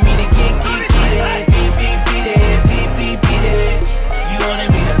wanted me to get it. Beep, beep, beat it. Beep, beep, beat it. You wanted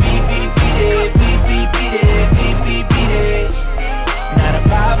me to beep, beep, beat it. Beep, beep, beat it. Beep, beep, beat it. Not a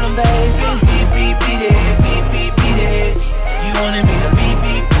problem, baby. Beep, beep, beat it. Beep, beep, beat it. You wanted me to beep,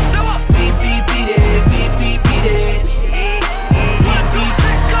 beep. Beep, beep, beat it. Beep, beep, beat it. Beep, beep.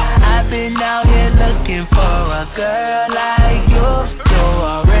 I've been out here looking for a girl like you. So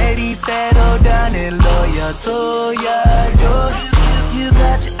already settled down and loyal to your door. You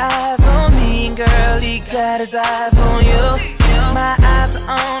got your eyes on me, and girl, he got his eyes on you. My eyes are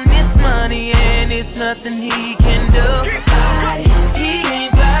on this money, and it's nothing he can do. He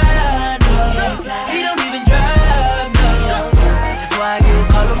ain't fly, no. He don't even drive, no. That's why you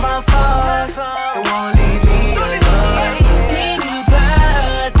call him my phone. It won't leave me alone. He ain't even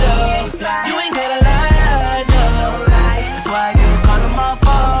fly, though. You ain't gotta lie, no. That's why you call him my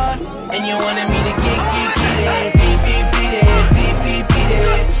phone. And you wanted me to get it. Beep, beep, beat it. Beep, beep, beat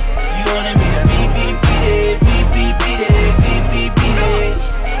it. You wanted me to beep, beep, beat it. Beep, beep, beat it. Beep, beep, beat it.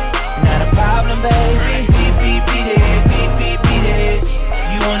 Not a problem, baby. Beep, beep, beat it. Beep, beep, beat it.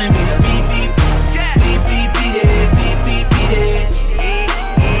 You wanted me to beep, beep. Beep, beep, beat it. Beep, beep, beat it.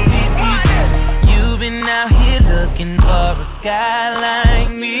 Beep, beep. You've been out here looking for a guy like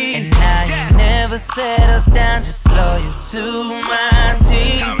me, and now you never settle down, just loyal to my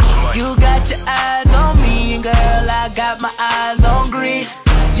team. You got your eyes on me, and girl, I got my eyes on green.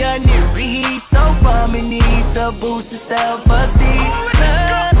 Your new he's so bummy, need to boost his self-esteem.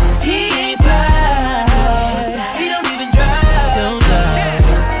 Cause he ain't fly, he don't even drive,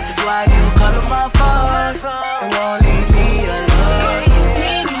 That's why you call him my phone, and won't leave me alone. He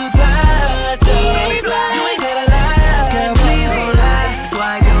ain't even fly, though. You ain't gotta lie, girl, please don't lie. That's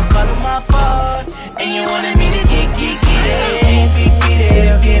why you call him my phone, and you wanted me to get it. Beep, beat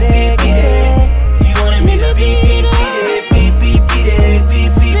it, get it. You wanted me to beep, beep, beat it. Beep, beep, beat it.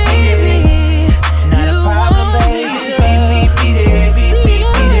 Beep, beep, beat it. Not a problem, baby. Beep, beep, beat it. Beep, beep,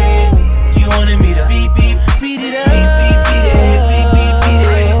 beat it. You wanted me to beep, beep, beat it up. Beep, beep, beat it. Beep, beep, beat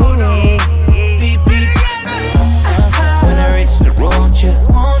it. Beep, beep. When I reach the want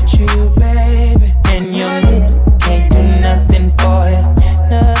you, baby. And you can't do nothing for you,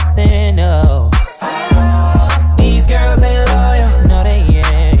 nothing, no. These girls ain't loyal, no they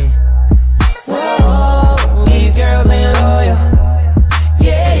ain't. Whoa, these girls ain't loyal,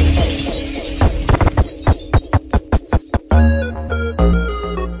 yeah.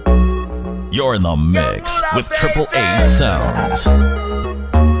 You're in the mix with Triple A Sounds.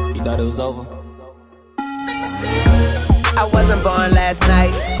 You thought it was over? I wasn't born last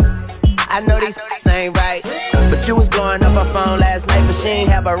night. I know these ain't right. But you was blowing up her phone last night, but she ain't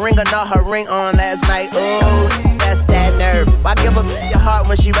have a ring or not her ring on last night. Ooh, that's that nerve. Why give a your heart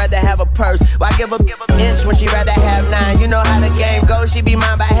when she rather have a purse? Why give a inch when she rather have 9? You know how the game goes, she be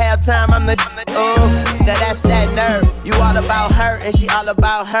mine by halftime. I'm the ooh, that's that nerve. You all about her and she all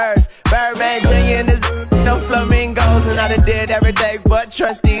about hers. Birdman Jr. and this no flamingos, and I done did everything but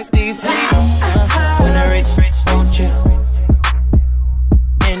trust these seats. When I rich, don't you?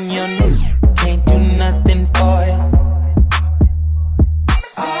 And you know, can't do nothing for you.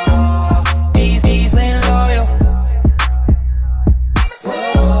 Oh, these ain't loyal.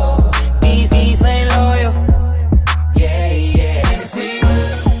 Whoa, these ain't loyal. Yeah. Let me see.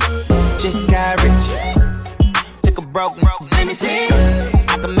 Just got rich. Took a broken, let me see.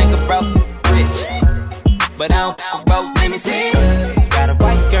 I can make a broke rich, but I don't broke, let me see. Got a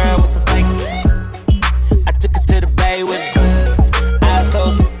white girl with some fake. I took her to the bay with eyes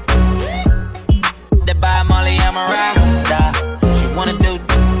closed. That by Molly, I'm a rasta. She wanna do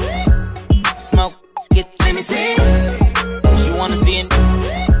smoke, let me see. She wanna see it.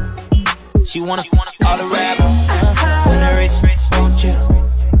 She wanna all the rappers. When I rich, don't you?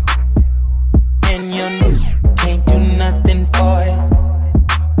 And you know, can't do nothing for you.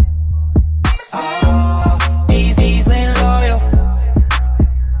 Oh, these ain't loyal.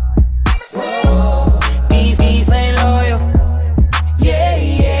 Whoa, these ain't loyal.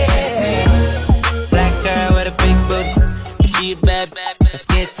 Yeah. Black girl with a big booty. If she a bad, let's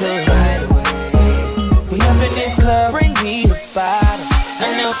get to it right away. We up in this club, bring me the bottle. I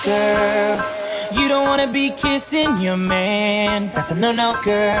know, girl, you don't wanna be kissing your man. That's a no,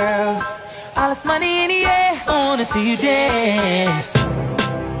 girl. All this money in the air, I wanna see you dance.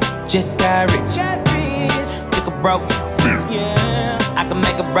 Just got rich, took a broke, yeah. I can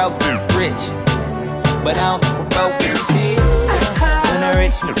make a broke rich, but I don't think a broke, you see. When I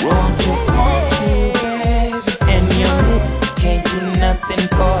rich, want you, baby. And you can't do nothing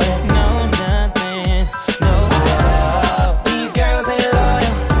for it, no, nothing, no. These girls ain't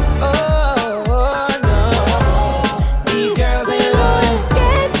loyal, oh, no. These girls ain't loyal.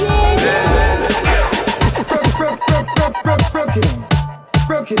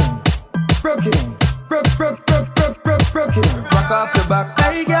 Broken. Rock off your back.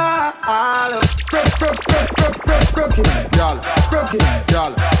 Hey, girl. Broken.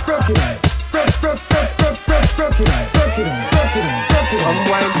 I'm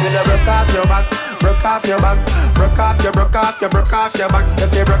wine till I broke off your back. Broke off your back. Broke off your back.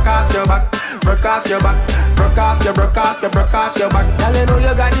 If you broke off your back. Broke off your back. Broke off your back. Girl, you know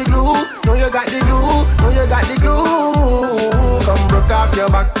you got the glue. Know you got the glue. Come broke off your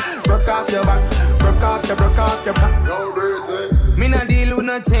back. Broke off your back. Broke off your back. No reason. Me not deal with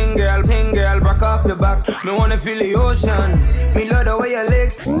nothing, girl. Broke off your back. Me wanna feel the ocean. Me love the way your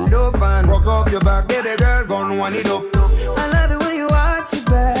legs open. Broke off your back, baby girl, gon' wind it up. I love the way you watch your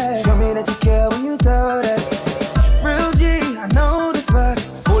back. Show me that you care when you throw that. Real G, I know this back.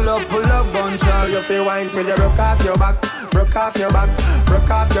 Pull up, gunshot. You feel wine till you broke off your back. Broke off your back. Broke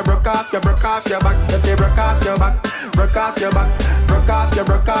off your back. If you broke off your back. Broke off your back. Broke off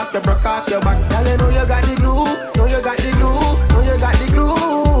your back. Girl, you know you got the glue. Know you got the glue.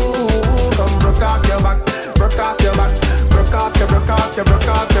 Come broke off your back. Broke off your back. Broke off your back.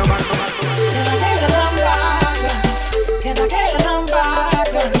 Can I get your number?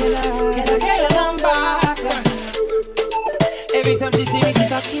 Can I get your number? Every time she see me, she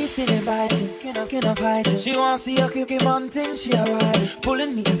start kissing and biting. Can I fight it? She wants to see her keep on thing. She a ride,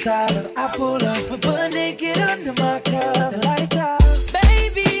 pulling me inside, so I pull up. We put naked under my cup. The lights out,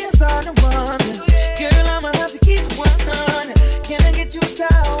 baby, I'm starting to wonder. Girl, I'ma have to keep it 100. Can I get you a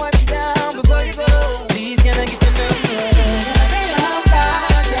towel, wipe you down before you go? Please, can I get your number?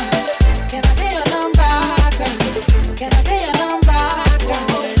 Can I get your number? Can I get your number?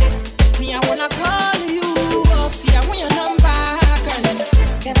 Me, I wanna call you. See, I want your number.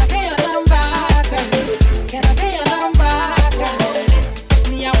 Can I get your number? Can I get your number?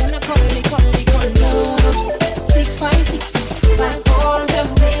 Me, I wanna call you. 656 54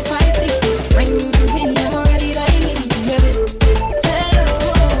 7853. Ring to me, I'm already dialing. Hello.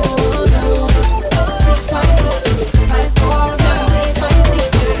 656 54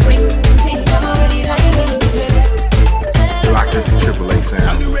 7853. Ring to me, I'm already dialing. Locked into Triple A sound.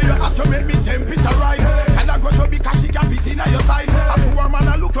 And the way you have to make me temperature rise. And I go to because she got it in your side. I to her man,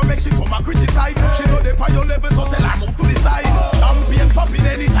 I look to make she come and criticize. She know the fire level, so tell her move to the side. Champion popping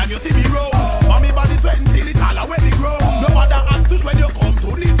anytime you see me roll. Mommy body sweating till it all when it grow. No other act to when you come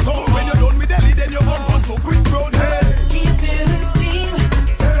to this town. When you done with Delhi, then you run to Chris Brown. Hey. Can you feel the steam?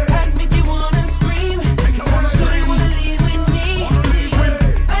 That make you wanna scream? Make you wanna leave with me?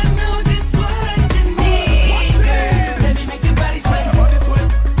 I know this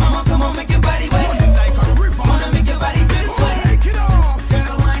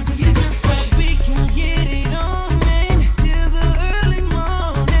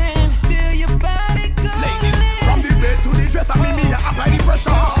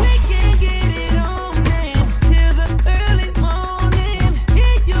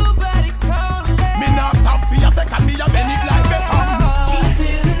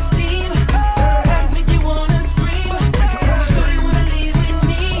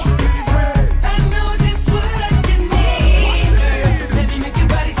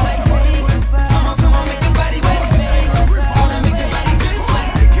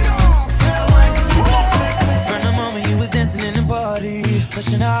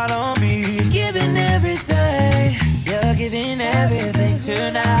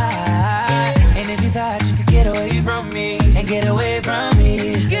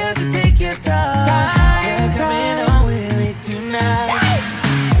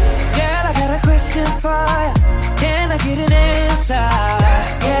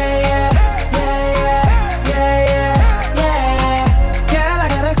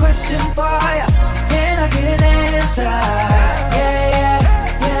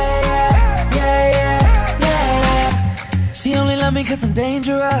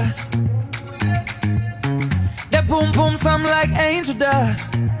dangerous. That boom boom sound like angel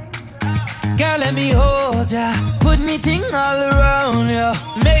dust. Girl, let me hold ya, put me ting all around ya,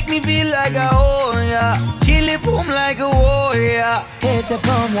 make me feel like I own ya, kill it boom like a warrior, hit the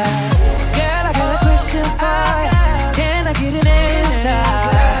boom like. Girl, I got a question for ya, can I get an answer?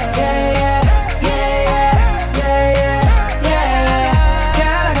 Yeah, yeah, yeah, yeah, yeah, yeah, yeah.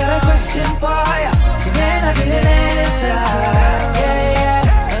 Girl, I got a question for ya, can I get an answer? Yeah, yeah,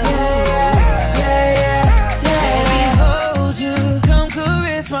 yeah, yeah, yeah, yeah. Let me hold you, come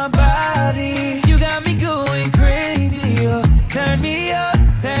caress my body. You got me going crazy, oh. Turn me up,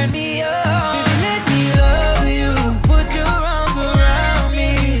 turn me up. Baby, let me love you. Put your arms around me.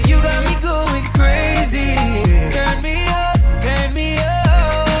 You got me going crazy. Turn me up, turn me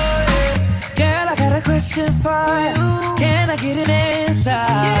up. Girl, I got a question for you. Can I get an answer?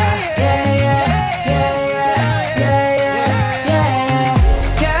 Yeah, yeah, yeah, yeah, yeah, yeah.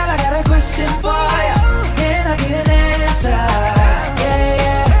 Girl, I got a question for you. Can I get an answer?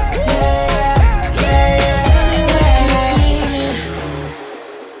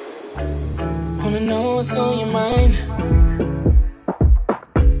 Wanna know what's on your mind?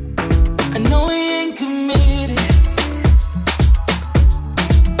 I know we ain't committed,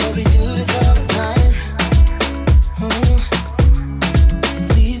 but we do this all the time.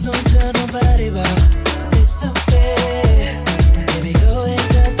 Please don't tell nobody about this affair. Baby, go ahead,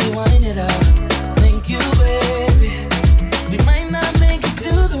 got to wind it up. Thank you, baby. We might not make it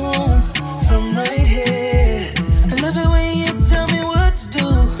to the room from right here. I love it when you tell me what to do,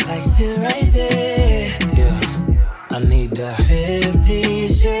 like sit right there. Yeah, I need that 50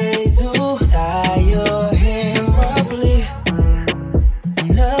 shades to tie your hands properly. I'm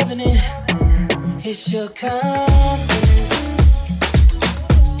loving it. It's your confidence.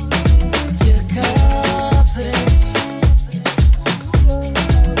 Your confidence.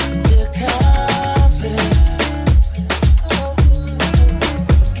 Your confidence.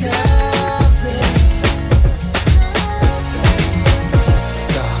 Confidence.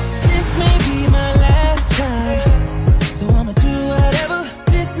 This may be my last time, so I'ma do whatever.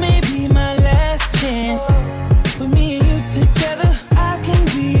 This may be my last chance. With me and you together, I can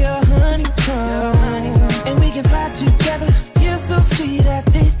be your honeycomb, and we can fly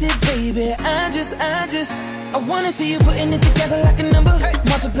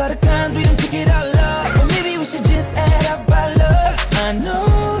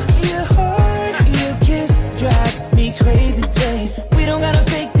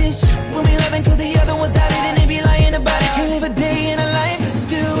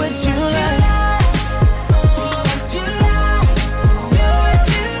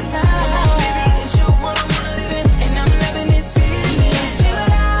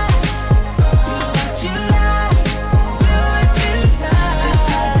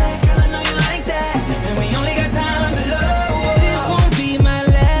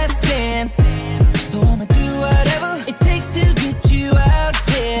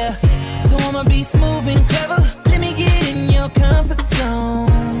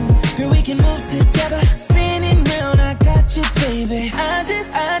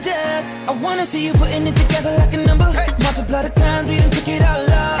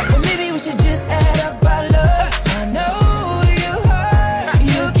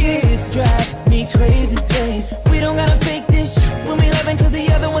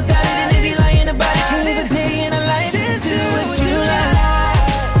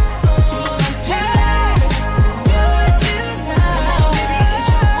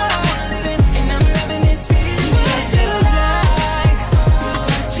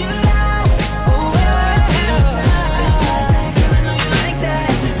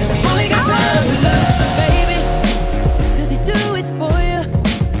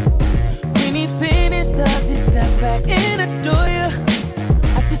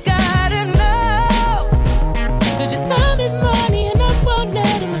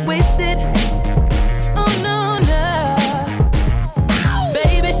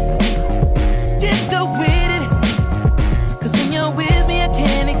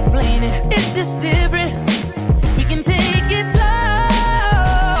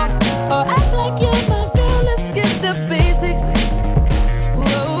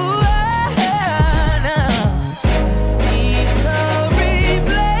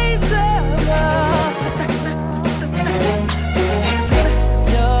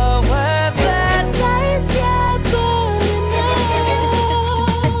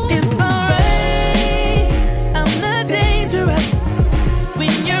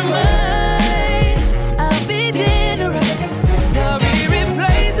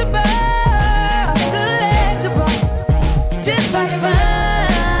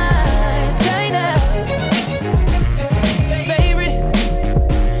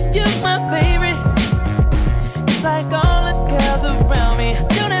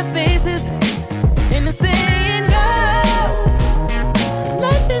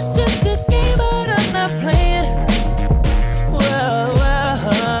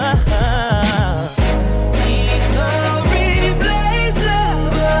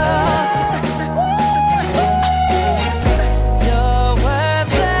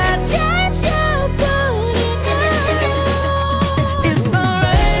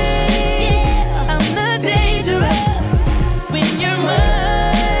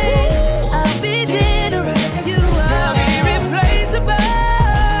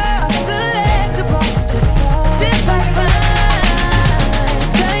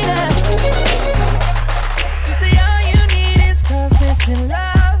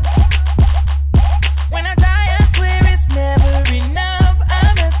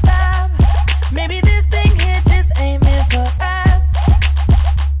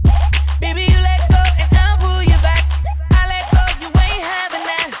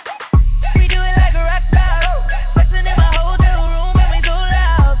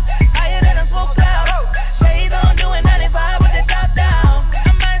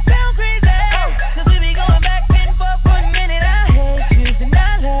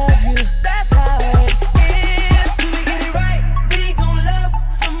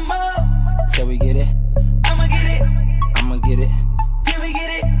Till we get it. I'ma get it. I'ma get it. Till we get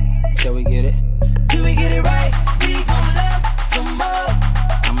it. Till we get it. Till we get it right. We gon' love some more.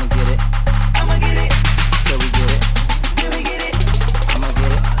 I'ma get it. I'ma get it. Till we get it. Till we get it. I'ma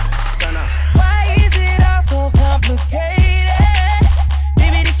get it. Why is it all so complicated?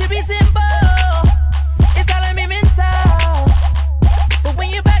 Maybe this should be simple. It's all a mental. But when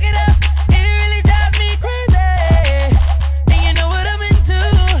you back it up, it really drives me crazy. And you know what I'm into.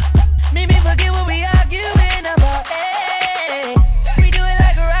 Made me forget what we arguing about. Hey, we do it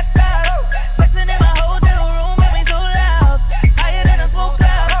like a rock star. Flexing in my hotel room, got me so loud. Higher than a smoke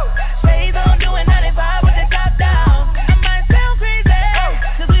cloud. Shades on, doing 95 with the top down. I might sound crazy,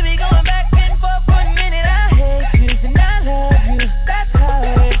 cause we be going back and forth for a minute. I hate you, then I love you. That's how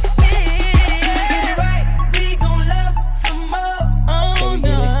it is. Get it right, we gon' love some more. Oh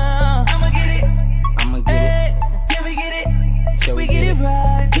no, I'ma get it. I'ma get it. Till we get it. Till we get it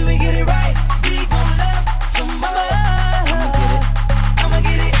right. Till we get it right, we gon' love some more. I'ma get it. I'ma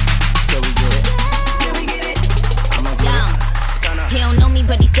get it. Till we get it. Till we get it. I'ma get it. He don't know me,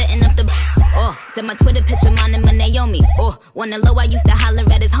 but he's setting up the. Oh, said my Twitter picture, mine and my Naomi. Oh, wanna low, I used to holler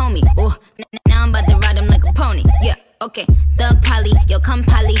at his homie. Oh, now I'm about to ride him like a pony. Yeah, okay. Thug Polly, yo, come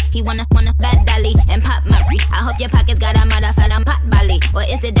Polly. He wanna bad dolly and pop my re. I hope your pockets got a motherfucking pot Bali. Or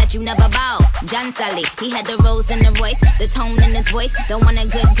is it that you never bow? John Sally, he had the rose in the voice, the tone in his voice. Don't want a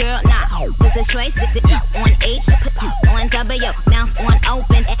good girl, nah. This is choice. On H, on W, mouth on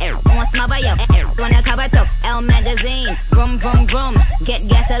open, on small bio, on a cover toe. L magazine, vroom vroom vroom. Get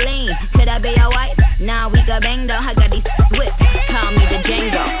gasoline. Could I be your wife? Nah, we got bang though. I got these whips. Call me the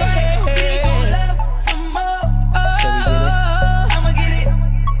Django. I'ma get it.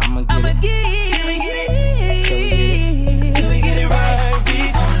 I'ma get it. Till we get it. Till we get it right.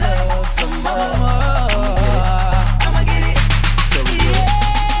 We gon' love some more. I'ma get it. Till we get it.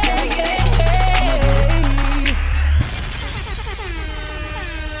 Till we get it.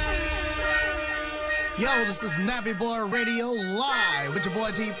 Yo, this is Nappy Boy Radio live with your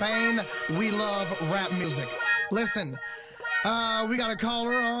boy T-Pain. We love rap music. Listen, we got a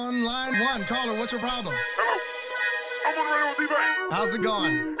caller on line 1. Caller, what's your problem? Hello. I'm on the radio with T-Pain. How's it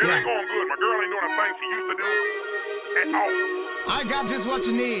going? It ain't going good. My girl ain't doing a thing she used to do at all. I got just what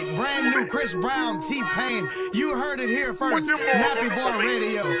you need. Brand new Chris Brown, T-Pain. You heard it here first. Nappy Boy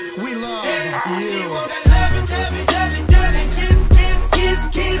Radio. We love you. She wanna love me, love me, love me, love me. Kiss, kiss, kiss,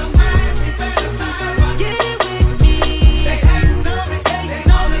 kiss. She fantasize. Get it with me. They hating on me, they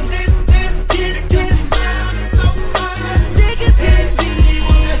know me. This, kiss, kiss. Smiling so fine. Niggas hit me. She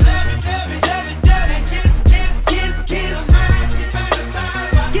wanna love me, love me, love me, love me. Kiss, kiss, kiss, kiss. She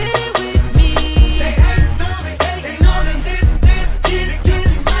fantasize. Get it with me. They hating on me, they know me. This, kiss,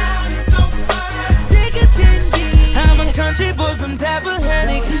 smiling so fine. Niggas hit me. I'm a country boy from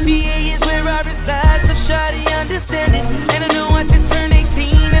Tappahannock. VA is where I reside, so shawty understand it. And I know I just turned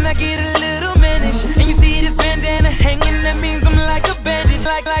 18 and I get a little mannish. And you see this bandana hanging, that means I'm like a bandit,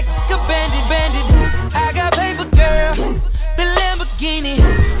 like a bandit. I got paper, girl, the Lamborghini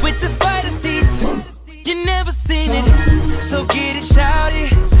with the spider seats. You never seen it, so get it, shawty.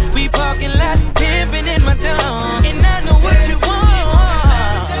 We parking lot, pimping in my dome, and I know what you want.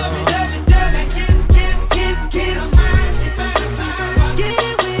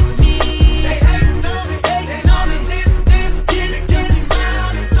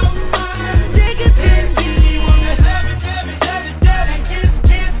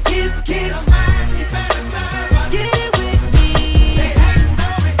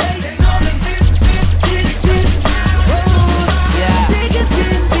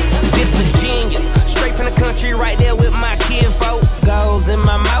 Right there with my kinfolk, goes in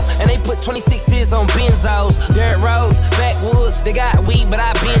my mouth, and they put 26s on benzos, dirt roads, backwoods. They got weed, but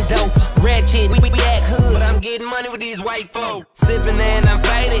I been dope. Ratchet, we act hood, but I'm getting money with these white folk. Sipping and I'm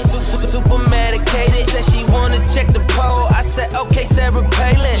faded, super medicated. Said she wanna check the pole. I said okay, Sarah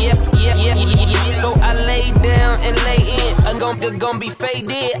Palin. Yeah. So I lay down and lay in. I'm gonna be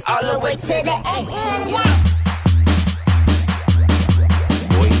faded all the way to the AM.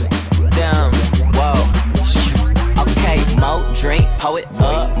 Down, whoa. Okay, mo, drink, pour it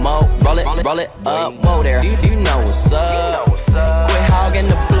up, mo, roll it up, whoa there. You know what's up. Quit hogging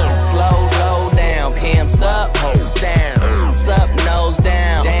the blood, slow down, pimps up, hold down, up, nose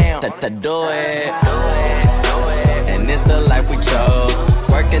down, do it. And it's the life we chose,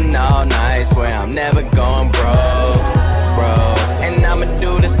 working all night, swear I'm never going broke, bro. And I'ma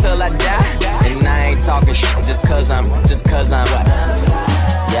do this till I die, and I ain't talking shit just cause I'm what?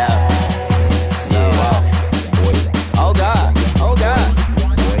 Yeah. Oh God.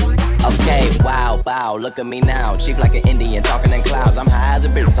 Okay, wow, look at me now. Cheap like an Indian, talking in clouds. miles. I'm high as a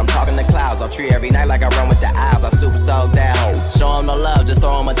bitch, I'm talking to clouds. I'll treat every night like I run with the owls. I super soak that hoe. Show him no love, just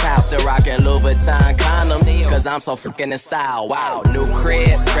throw him a towel. Still rocking Louis Vuitton condoms, cause I'm so freaking in style. Wow, new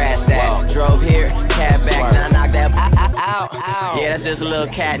crib, trash that. Drove here, cab back, now knock that out. Yeah, that's just a little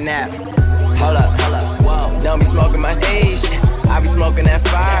cat nap. Hold up, whoa. Don't be smoking my H, I be smoking that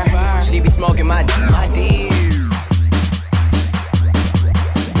fire. She be smoking my D.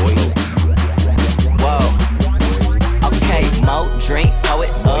 Whoa. Okay, mo, drink, pull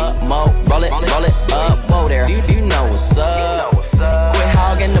it up, mo, roll it up, whoa there. You know what's up. Quit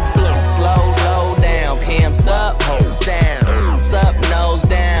hogging the blue, slow down. Pimps up, hold down. Up, nose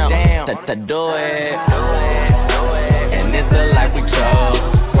down. Do it. And it's the life we chose.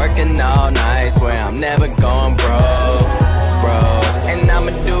 Working all night, swear I'm never going broke. And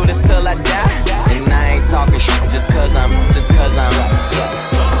I'ma do this till I die. And I ain't talking shit just cause I'm. Pull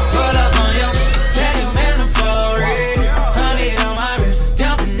up on your daddy, man, I'm sorry. Honey on my wrist,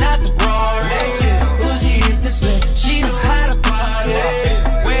 jumping out the Rory. Uzi hit the split, she know how to party.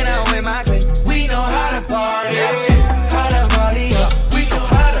 When I'm with my clique, we know how to party. How to party up, we know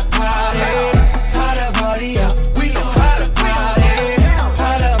how to party. How to party up, we know how to party.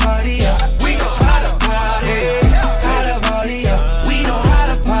 How to party up, we know how to party. How to party up, we know how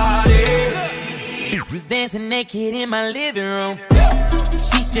to party. Was dancing naked in my living room.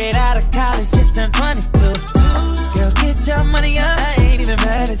 She straight out of college, just turned 22. Girl, get your money up, I ain't even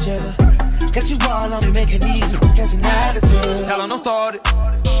mad at you. Got you all on me, making these niggas catch an attitude. Tell 'em don't start it,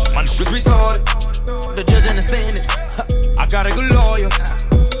 my niggas retarded. The judge and the sentence, I got a good lawyer.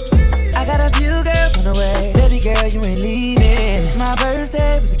 I got a few girls on the way. Baby girl, you ain't leaving. It's my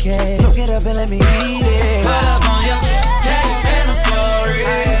birthday with the cake, so get up and let me eat it. Pull up on your daddy, man, I'm sorry.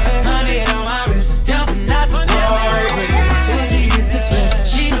 Honey on my wrist, jumping out the Rory.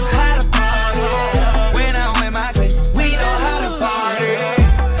 She know how to party. When I'm with my clique, we know how to party.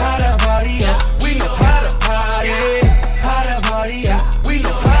 How to party up, we know how to party. How to party up, we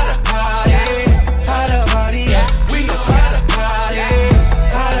know how to party. How to party up, we know how to party.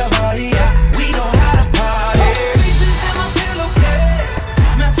 How to party up, we know how to party. Pieces in my pillowcase,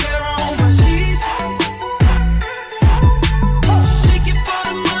 mascara on my sheets. She shake it for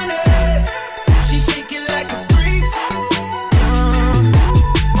the money, she shake it like a freak.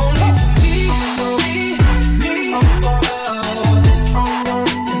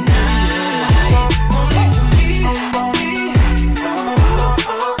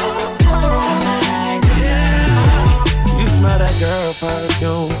 Girl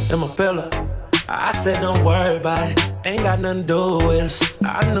perfume in my pillow. I said don't worry about it, ain't got nothing to do with us.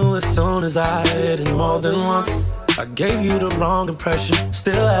 I knew as soon as I hit it more than once. I gave you the wrong impression,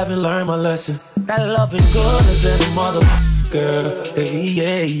 still haven't learned my lesson. That loving good than a mother girl. Hey,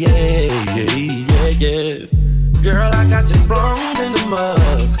 yeah. Girl, I got you sprung in the mud.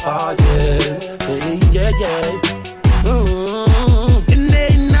 Oh yeah, hey, yeah. And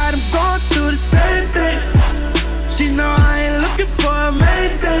every night I'm going through the same thing. She know I ain't looking for a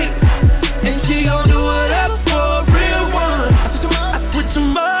main thing, and she gon' do whatever for a real one. I switch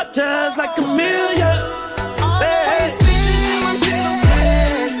 'em up just like a million. Hey.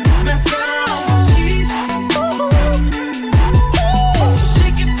 Mascara on my sheets. She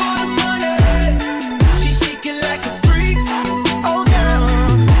shake it for the money. She shake it like a freak. Oh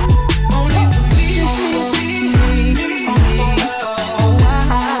yeah. Only for me. Just me.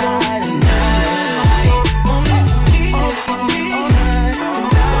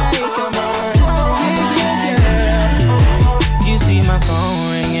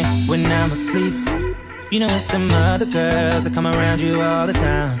 When I'm asleep, you know it's them other girls that come around you all the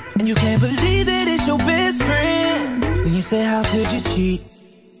time. And you can't believe that it's your best friend. When you say how could you cheat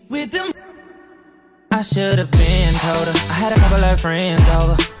with them? I should've been told her. I had a couple of friends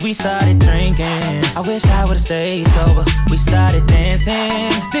over. We started drinking, I wish I would've stayed sober. We started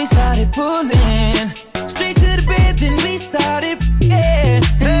dancing, they started pulling. Straight to the bed, then we started, yeah.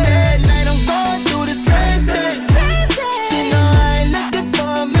 And that night I'm going through the same thing. She know I ain't looking for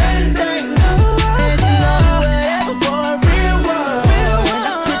a main thing, and she gon' do whatever for a real one. When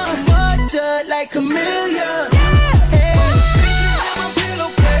I switch 'em up just like a million.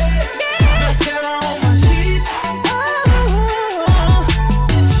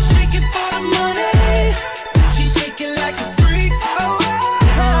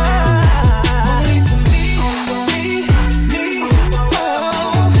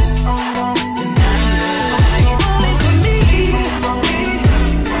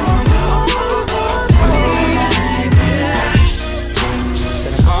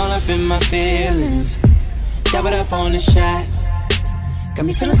 Doubled up on the shot, got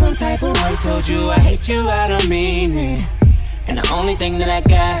me feeling some type of way. Told you I hate you, I don't mean it. And the only thing that I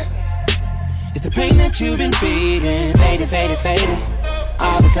got is the pain that you've been feeding. Faded, faded, faded,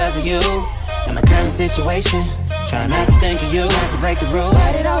 all because of you. And my current situation, trying not to think of you, not to break the rules.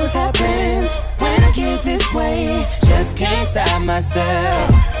 But it always happens when I get this way. Just can't stop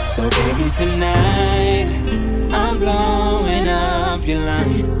myself. So baby, tonight I'm blowing up your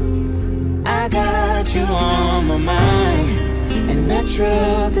line. I got you on my mind, and the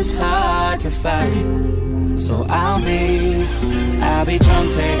truth is hard to fight. So I'll be drunk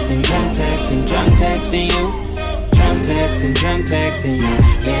texting, drunk texting, drunk texting you. Drunk texting, drunk texting you.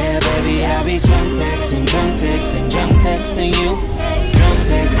 Yeah, baby, I'll be drunk texting, drunk texting, drunk texting you. Drunk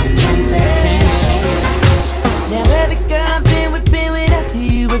texting, drunk texting you. Now every girl I've been with after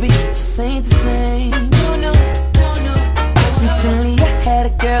you, baby, just ain't the same. No, no, no, no. Recently I had a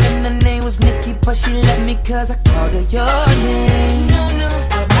girl and her name was Nikki, but she left me cause I called her your name. No, no.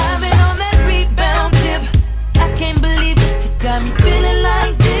 I've been on that rebound tip. I can't believe it, you got me feeling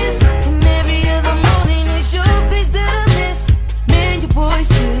like this. And every other morning it's your face that I miss. Man, your boy's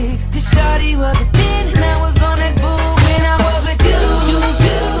sick, cause shawty was a 10 and I was on that boo when I was with you.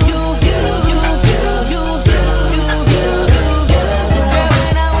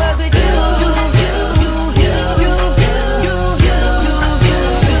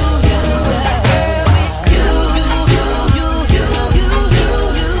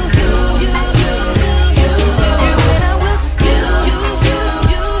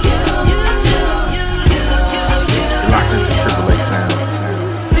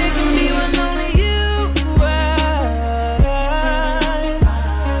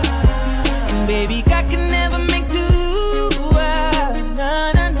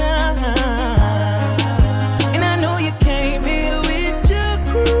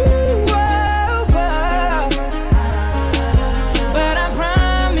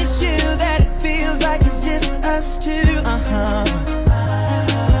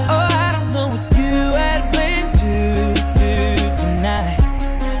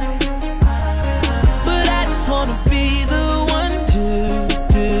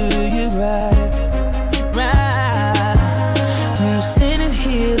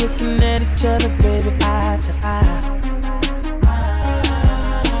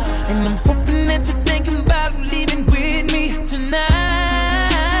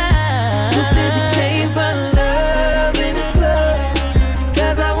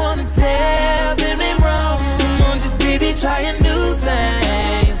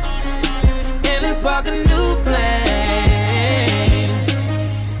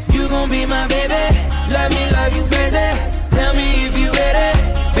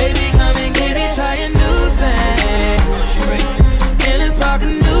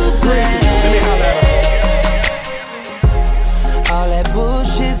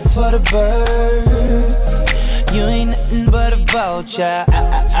 For the birds, you ain't nothing but a vulture.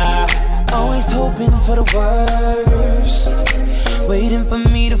 Always hoping for the worst, waiting for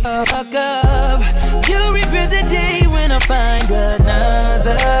me to fuck up. You regret the day when I find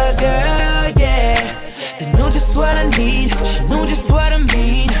another girl, yeah. They know just what I need, she know just what I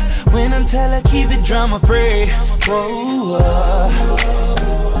mean. When I tell her keep it drama free. Whoa,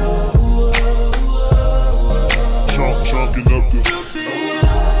 Chalking up the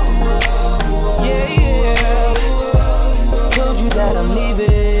that I'm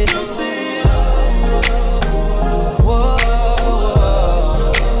leaving. Whoa.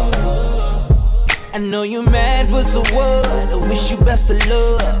 I know you're mad for so what? I wish you best of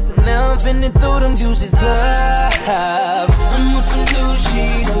luck. Now I'm finna throw them juices up. I'm on some new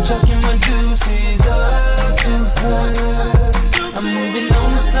shit. I'm chucking my deuces up to her. I'm moving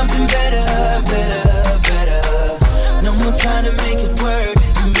on to something better, better, better. No more trying to make it work.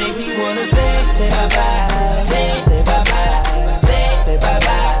 You make me wanna say bye-bye, say bye-bye. Say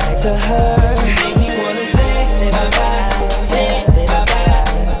bye-bye to her. Make me wanna say bye-bye. Say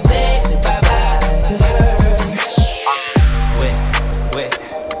bye-bye. Say bye-bye to her. Wet, wet,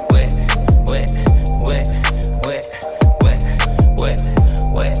 wet, wet, wet, wet, wet, wet,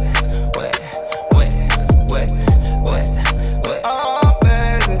 wet, wet, wet, wet, wet, wet. Oh,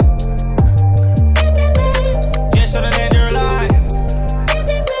 baby. Just tryna change your life.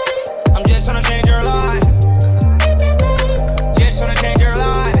 I'm just tryna change your life. Change your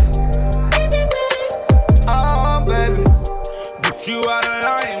life. Oh, baby. Put you out of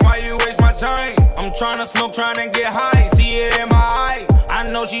line. Why you waste my time? I'm tryna smoke, tryna get high. See it in my eye. I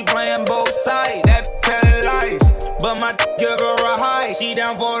know she playing both sides. That telling lies. But my give her a high. She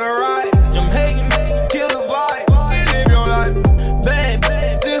down for the ride. Jamaican, kill the vibe. Live your life. Babe,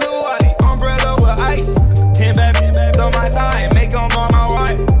 this Hawaii. Umbrella with ice. 10 bad on my side. Make them on my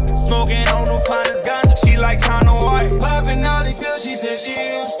wife. Smoking on the finest ganja. She like China White. Popping out said she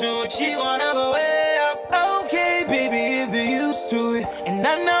used to it. She wanna go way up. Okay, baby, if you're used to it. And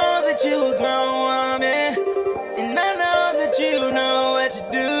I know that you a grown woman. And I know that you know what you're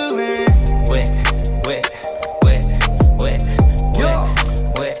doing. Wet, wet, wet, wet, wet,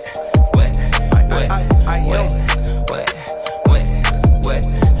 wet, wet, wet,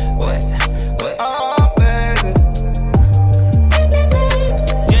 wet, wet. Oh, baby.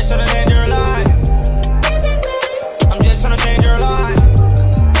 Just tryna change your life. I'm just tryna change your life.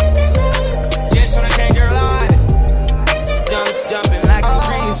 Just tryna change your life. Jumping like a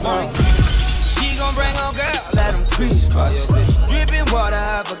breeze, man. She gon' bring on girl, let them crease, dripping water,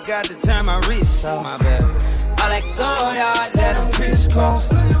 I forgot to turn my wrist off. My bad. All that go yard, let them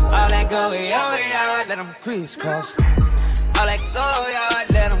crisscross. All that go yard, let them crisscross. All that go yard,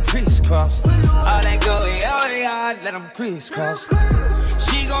 let them crisscross. All that go yard, let them crisscross.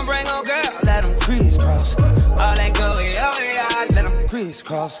 She gon' bring on girl, let them crisscross. All that go yard, let them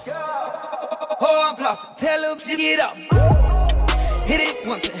crisscross. Oh, I'm flossing, tell her to get up. Hit it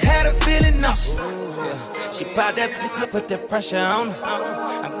once, had a feeling nauseous. She popped that bliss up, put that pressure on her.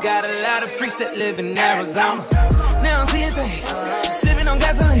 I got a lot of freaks that live in Arizona. Now I'm seeing things, sipping on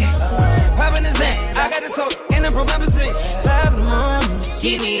gasoline, popping the Zan. I got the soda and the promethazine. 5 in the morning,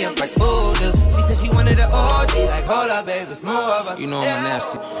 keep me up like boulders. She said she wanted an OG, like hold up, baby, it's more of us. You know I'm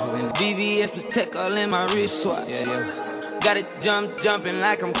nasty. And BBS Protect all in my wristwatch. Got it jumping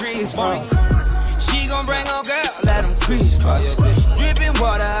like I'm crisscross. She gon' bring on girl, let them crisscross. Dripping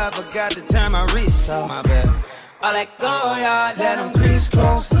water, I forgot to turn my wrist off. My bad. All that go yard, let them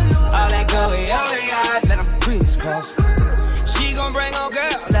crisscross. All that go yard, let them crisscross. She gon' bring on girl,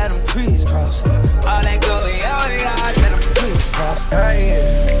 let them crisscross. All that go yard, let them crisscross.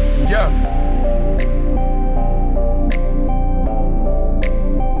 Hey, yeah.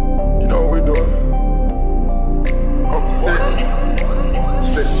 You know what we doing? I'm sick.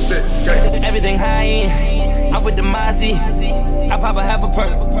 Sit, gang. Everything high end, I'm with the Mozzie. I pop a half a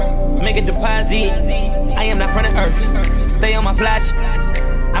perk, make a deposit. I am not from the earth, stay on my flash.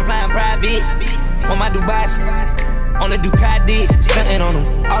 I'm flying private, on my Dubai on the Ducati, stunting on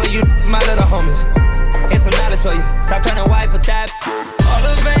them. All of you, my little homies. Here's some knowledge for you, stop trying to wipe for that. All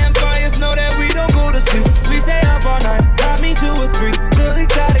the vampires know that we don't go to sleep. We stay up all night, got me 2 or 3, little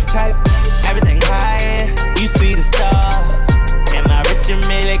exotic type. Everything high end, you see the stars. And my rich and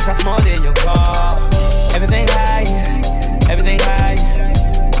million cost more than your car. Everything high,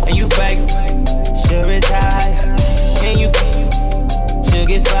 and you fake, should retire. And you should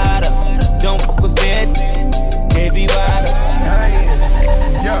get fired up. Don't fuck with it, can't be wild up.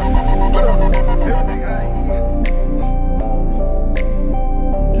 Yeah, put up, everything high.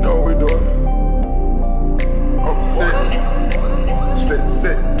 You know what we doing? I'm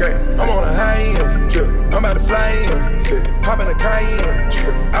sit, gang. I'm on a high end, drip. I'm about to fly in, sit, hop in a Cayenne,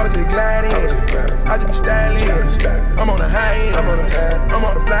 trip. I was just gliding, I just be styling. I'm on a high end, I'm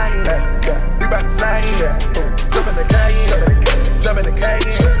on the fly end. We about to fly in, jump in the Cayenne, jump in the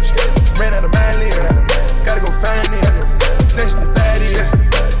Cayenne. Ran out of mileage, gotta go find it. Snatch the body,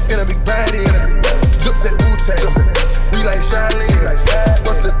 in a big body. Jumps at Wu-Tang, we like Charlene.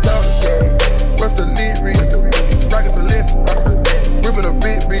 What's the talk? What's the lead read? Rockin' Balenciaga, whipping a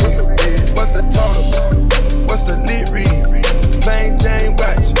big beat. What's the total? What's the lead read? Plain Jane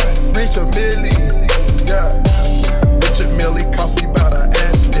watch, Richard Millie. Yeah, Richard Millie cost me about an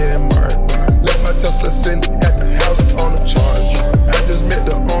Aston Martin. Left my Tesla sitting at the house on the charge. I just met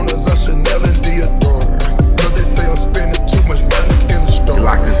the owners of Chanel and Dior. Cause they say I'm spending too much money in the store. You're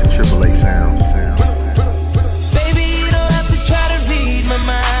locked into Triple A Sounds. Baby, you don't have to try to read my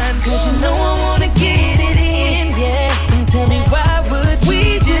mind, cause you know I wanna get it in, yeah. And tell me why would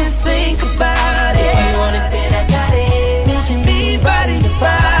we just think about it? If you want it, then I got it. We can be body to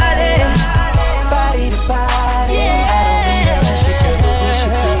body, body to body. Yeah. I don't mean that shit, but we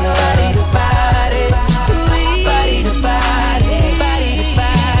should be body to body, body to body, body to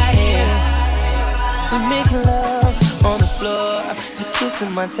body. We make love on the floor, you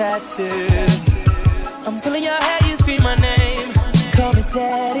kissing my tattoos. I'm pulling your hair, you scream my name. Call me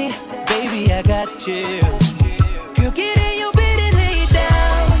daddy, baby, I got you. Girl, get in your bed and lay it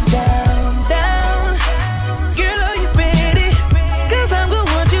down, down, down. Girl, are you ready? Cause I'm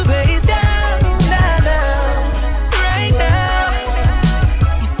gonna want you face down, down, down. Right now,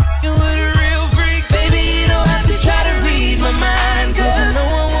 you're a real freak. Baby, you don't have to try to read my mind, cause you know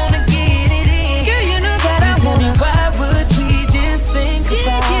I wanna get it in. Girl, you know that I want it. Why would we just think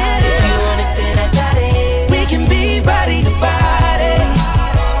about it? If you want it, then I got it. We can be body to body,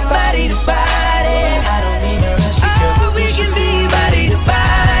 body to body. I don't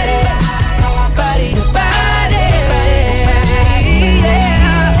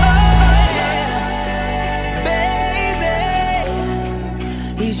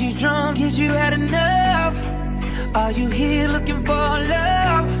Are you here looking for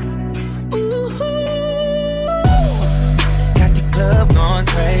love? Ooh, got the club going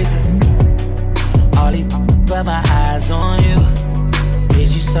crazy. All these got my eyes on you.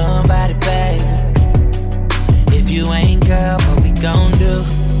 Is you somebody, baby? If you ain't, girl, what we gon' do?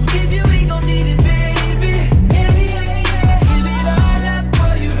 If you ain't gon' need it, baby. Yeah, yeah, yeah. Give it all up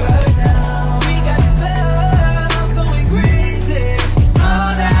for you right now. We got the club going crazy.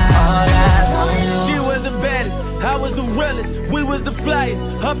 All eyes on you. She was the baddest, I was the realest. We was the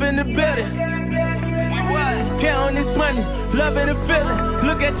flyest, up in the building. We was counting this money, loving the feeling.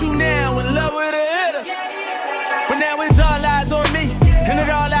 Look at you now, in love with a hitter. But now it's all eyes on me, and it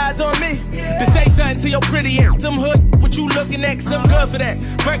all eyes on me. To say something to your pretty ass, some hood, what you looking at, cause I'm good for that.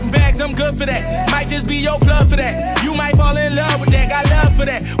 Birkin bags, I'm good for that. Might just be your blood for that. You might fall in love with that, got love for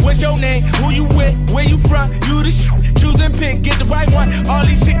that. What's your name, who you with, where you from, you the shit. Choose and pick, get the right one. All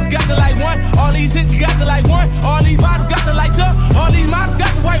these chicks got the like one. All these hits got the like one. All these models got the lights up. All these models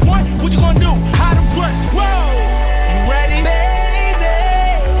got the white one. What you gonna do? How to run? Whoa! You ready?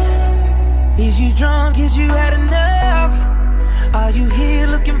 Baby, is you drunk? Is you had enough? Are you here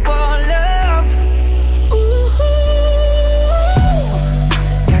looking for love? Ooh,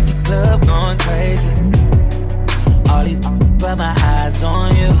 got the club going crazy. All these got my eyes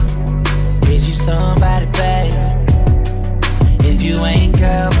on you. Is you somebody, baby? If you ain't,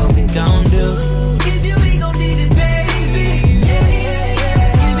 girl, what we gon' do? If you ain't gon' need it, baby. Yeah, yeah,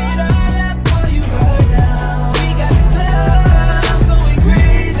 yeah. Give it all up for you right now. We got the club going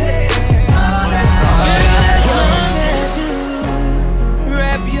crazy. All as long as you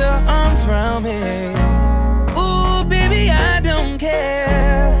wrap your arms around me. Ooh, baby, I don't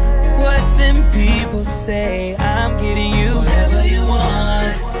care what them people say. I'm giving you whatever you want.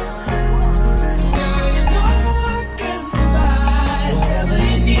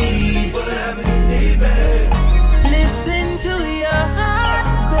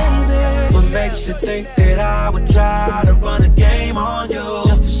 Makes you think that I would try to run a game on you,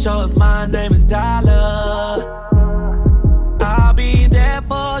 just to show us my name is Dollar. I'll be there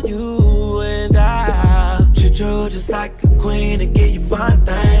for you, and I'll treat you just like a queen and give you fun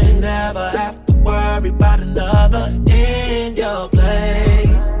things. You never have to worry about another in your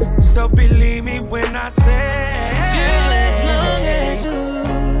place. So believe me when I say, girl, as long as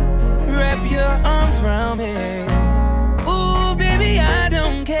you wrap your arms around me. Ooh, baby, I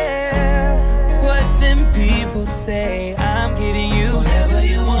don't care what them people say. I'm giving you whatever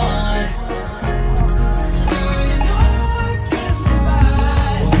you want. Girl, you know I can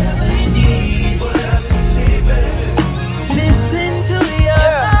provide whatever you need, baby. Listen to your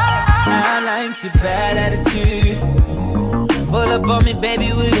heart. I like your bad attitude. Pull up on me,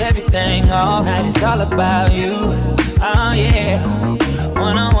 baby, with everything. All night, it's all about you. Oh yeah,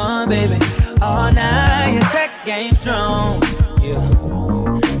 one-on-one, baby. All night, your sex game strong. Yeah.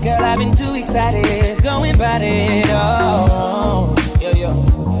 Girl, I've been too excited, going about it all. Yo, yo.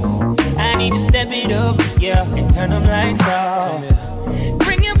 I need to step it up, yeah, and turn them lights off.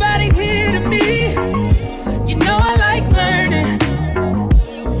 Bring your body here to me. You know I like learning.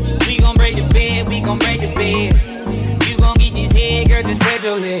 We gon' break the bed, we gon' break the bed. You gon' get this head, girl, just spread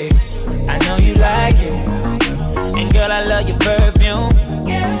your legs. I know you like it. And girl, I love your perfume.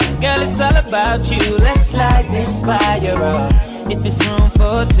 Girl, it's all about you. Let's light this fire up. If it's room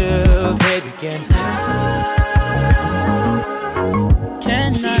for two, baby, can I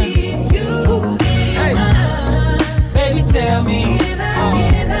keep you? Hey. Baby, tell me.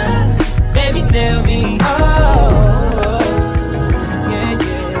 Baby, tell me. Oh, yeah,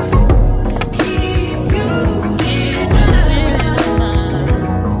 yeah. Keep you in my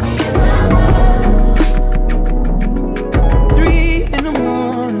 3 in the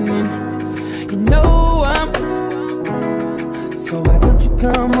morning. You know I'm. So why don't you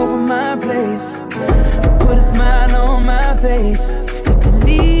come over my place? Put a smile on my face. You can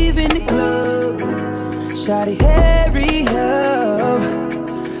leave in the club. Shawty, hurry up,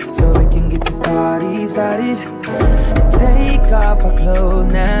 so we can get this party started and take off our clothes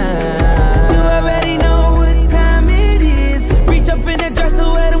now. You already know what time it is. Reach up in that dresser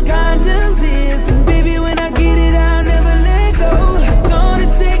where them condoms is. And baby, when I get it, I'll never let go. Gonna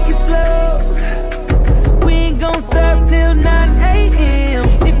take it slow. We ain't gon' stop till 9 a.m.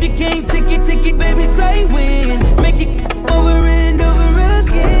 If you can't take it, baby, say when. Make it over and over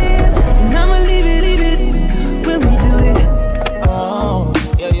again. And I'ma leave it when we do it. Oh,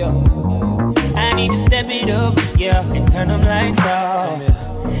 yo, yo. I need to step it up, yeah, and turn them lights off.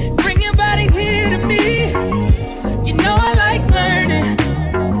 Bring your body here to me. You know I like learning.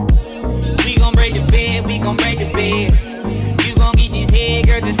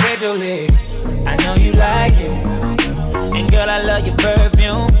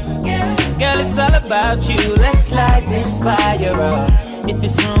 about you. Let's slide this spiral. If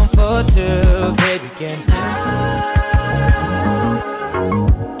it's room for two, baby, can I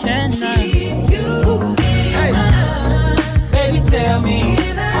keep you? Hey. Baby, tell me.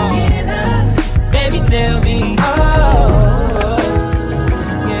 Baby, tell me. Oh,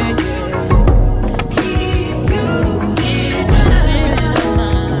 yeah, yeah. Keep you in my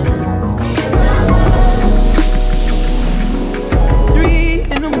mind. 3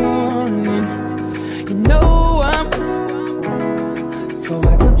 in the morning, you know I'm. So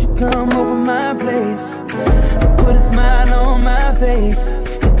why don't you come over my place? Put a smile on my face.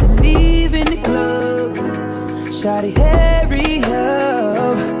 If you leave in the club, shawty, hurry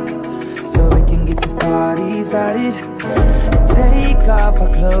up, so we can get this party started and take off our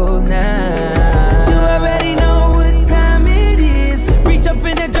clothes now. You already know what time it is. Reach up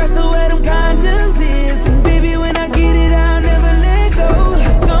in that dresser where them condoms is. And baby, when I get it, I'll never let go.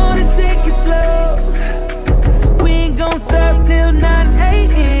 Gonna take it slow. We ain't gon' stop till 9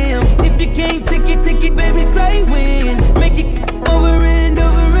 a.m. If you can't take it, baby, say when. Make it over and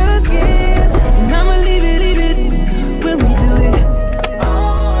over again. And I'ma leave it when we do it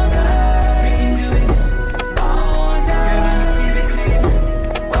all night. We can do it all night. Girl, I'ma give it to you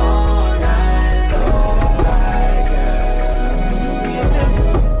all night. So fly, girl.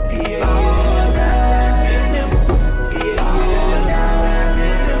 Yeah, all night. Yeah, all night.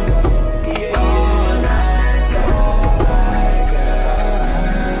 Yeah, all night. So fly,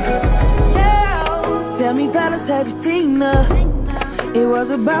 girl. Yeah. Tell me, fellas, have you seen her? It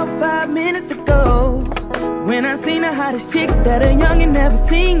was about 5 minutes ago when I seen the hottest chick that a youngin' never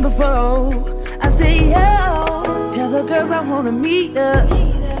seen before. I say, yo, tell the girls I wanna meet her.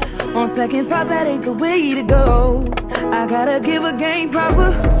 On second thought, that ain't the way to go. I gotta give her game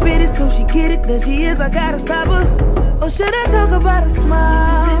proper, spit it so she get it. There she is, I gotta stop her. Or should I talk about a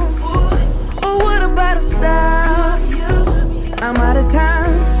smile? Or what about a style? I'm out of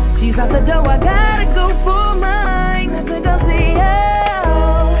time, she's out the door, I gotta go for mine. I think I'll say, yeah.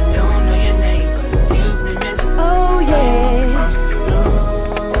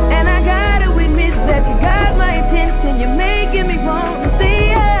 And I gotta admit that you got my attention. You're making me want to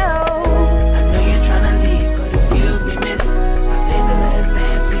say oh. I know you're trying to leave, but excuse me, miss, I saved the last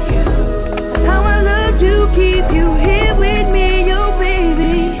dance for you. How I love you, keep you here with me, yo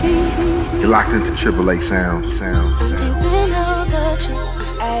baby. You're locked into Triple A Sounds. Deep in all the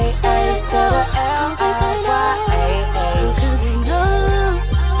truth, I say it to the L-I-Y-A-H.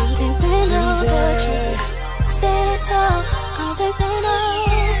 Deep in all the truth, say it so.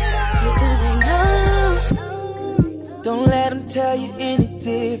 Don't let them tell you any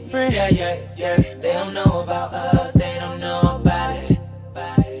different. Yeah. They don't know about us. They don't know about it.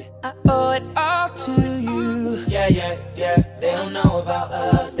 I owe it all to you. Yeah. They don't know about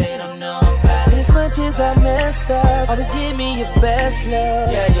us. They don't know about it. And as much as I messed up, always give me your best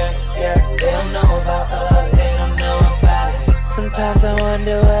love. Yeah. They don't know about us. They don't know about it. Sometimes I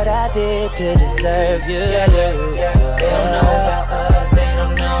wonder what I did to deserve you. Yeah. They don't know about us. They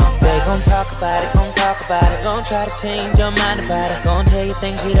don't know about it. They gon' talk about it, gon' try to change your mind about it, gon' tell you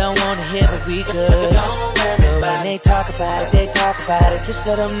things you don't wanna hear, but we good. So when they talk about it, just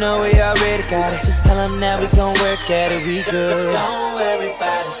let them know we already got it. Just tell them that we gon' work at it, we good. Don't worry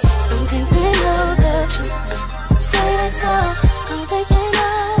about it. Don't think they know the truth. Say that's all. Don't think they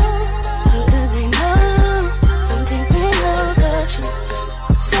know. How could they know? Don't think they know the truth.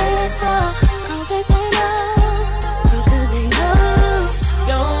 Say that's all. Don't think they know. How could they know?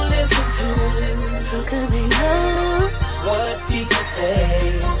 Don't listen to them. How could they know what people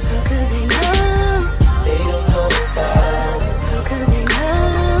say? How could they know? They don't know about. How could they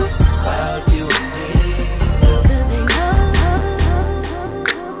know about you and me? How could they know?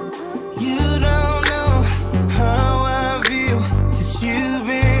 You don't know how I feel since you've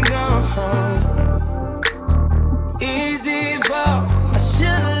been gone. Easy fall, I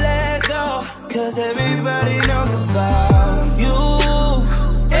should've let go, 'cause everybody knows about you.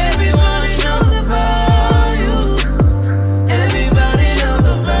 Everybody knows about you. Everybody knows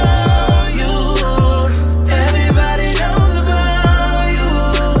about you. Everybody knows about you.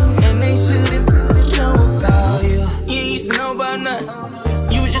 And they shouldn't know about you. You ain't used to know about nothing.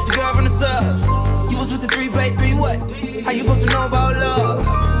 You was just a girl from the subs. You was with the 3-play-3 what? How you supposed to know about love?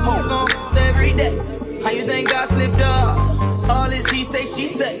 Hold on every day. How you think God slipped up? All this he say, she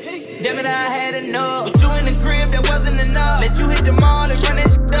say. Damn it, I had enough. With you in the crib, that wasn't enough. Let you hit the mall and run that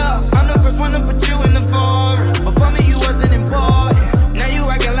shit up. I'm the first one to put you in the forest. But for me, you wasn't important. Now you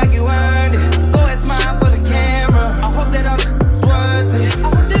acting like you earned it. Go and smile for the camera. I hope that all this was worth it. I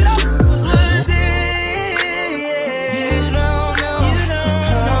hope that all this was worth it. You don't know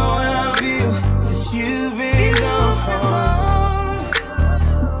how I feel since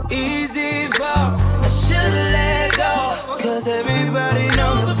 'cause everybody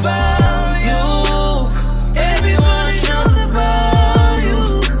knows about you. Everybody knows about you.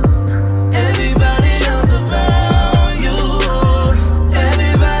 Everybody knows about you.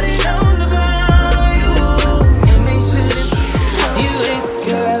 Everybody knows about you. And they shouldn't. You ain't the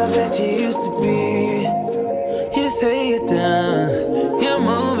girl that you used to be. You say you're done, you're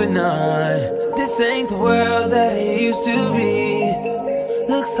moving on. This ain't the world that it used to be.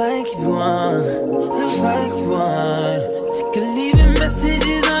 Looks like you won, looks like you won. Sick of leaving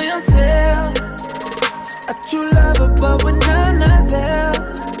messages on your cell. A true lover, but when I'm not there.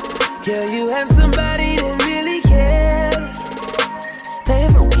 Yeah, you have somebody that really cares. They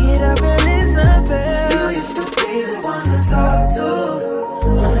forget I really it's not fair. You used to be the one to talk to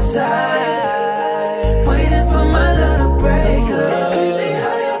on the side, waiting for my little breakup. It's crazy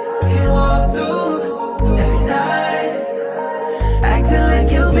how you walk through every night, acting like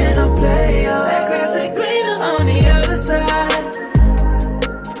you've been a player. That grass ain't greener on the other side.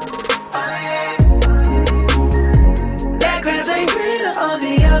 Oh yeah. That grass ain't greener on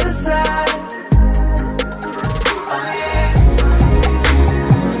the other side. Oh yeah.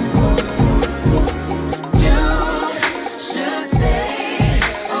 You should stay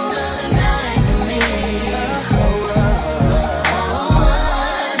another night with me.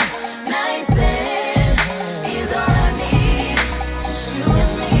 One night stand is all I need. Just you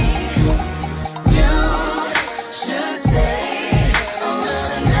and me. You should stay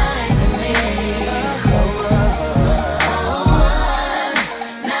another night with me. One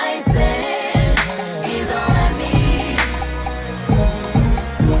night stand is all I need.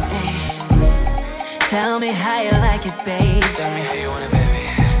 Tell me how you like it, baby.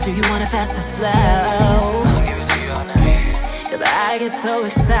 Do you want it fast or slow? Cause I get so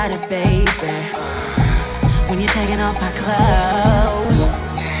excited, baby, when you're taking off my clothes.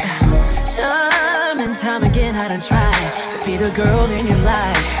 Time and time again I done tried to be the girl in your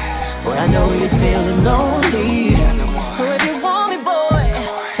life, but I know you're feeling lonely. So if you want me, boy,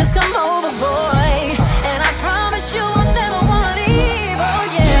 just come over, boy, and I promise you I'll never wanna leave. Oh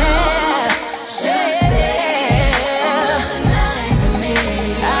yeah, Another night with me.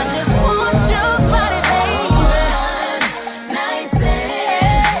 I just want your body, baby. Night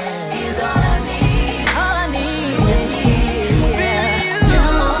stand is all I need. All I need. You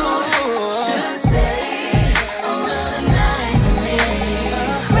should stay another night with me.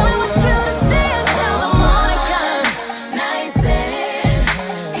 Really want you to stay until the morning comes. Night stand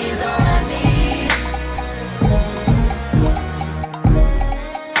is all I need.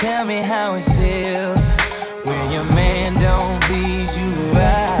 Tell me how it feels when your man don't lead you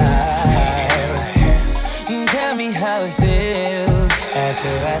right. Tell me how it feels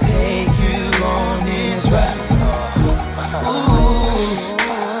after I take you on this ride. Ooh,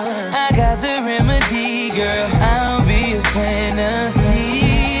 I got the remedy, girl. I'll be a fantasy,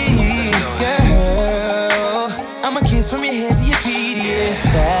 girl. I'm a kiss from your head to your feet, yeah.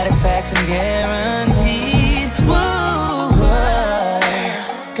 Satisfaction guaranteed. Woo,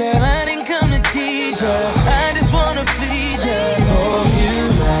 girl, I didn't come to tease ya. I just wanna please ya. Hope you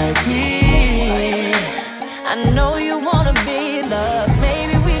like it. I know you wanna be loved.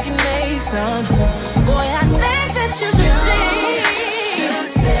 Maybe we can make some. Boy, I think that you should stay. Should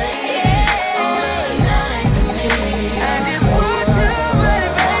stay another night with me. I just want you, buddy,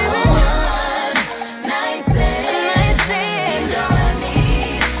 baby. One night stand is all I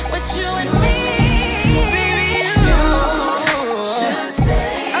need. With you and me, Baby, you Should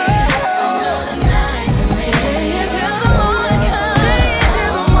stay another night with me. until the morning comes.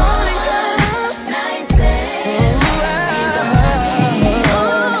 till the morning comes. Night stand is all I need.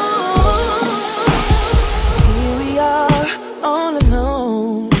 Here we are, all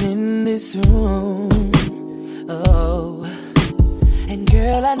alone in this room. Oh, and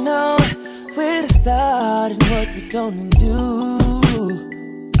girl, I know where to start and what we're gonna do.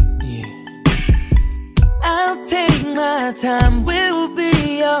 Yeah, I'll take my time, we'll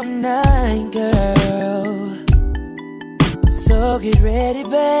be all night, girl. So get ready,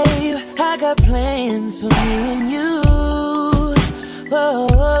 babe. I got plans for me and you. Whoa.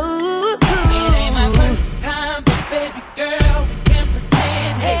 It ain't my first time, but baby girl, we can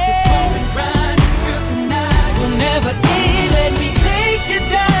pretend. Hey, 'cause when we ride, girl, tonight we'll never end. Let me take you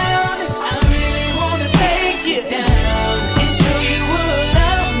down. I really wanna take you down and show you what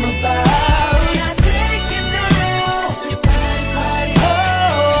I'm about. I take you down, your body, body,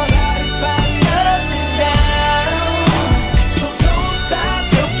 oh, body, body up and down. So don't stop,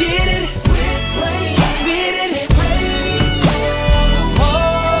 go get it, quit playing with it.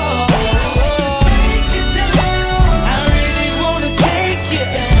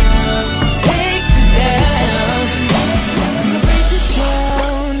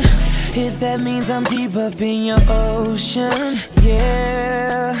 your ocean,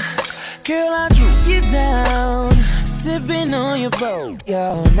 yeah. Girl, I drew you down, sipping on your boat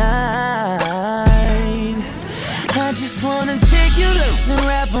all night. I just wanna take you and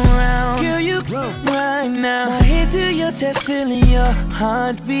wrap around. Girl, you right now. My head to your chest, feeling your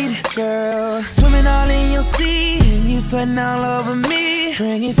heartbeat, girl. Swimming all in your sea, you sweating all over me.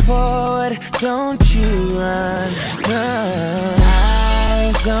 Bring it forward, don't you run, run.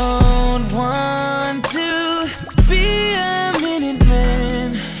 I don't want to be a minute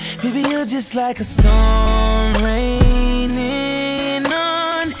man. Baby, you're just like a storm raining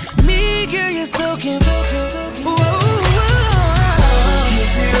on me. Girl, you're soaking.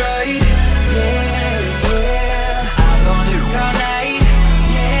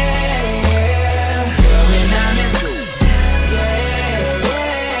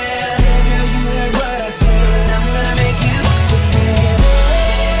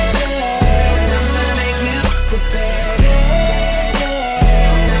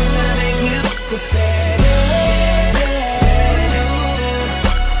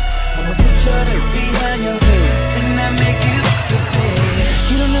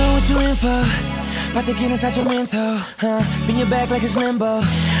 About to get inside your mental, bend your back like it's limbo.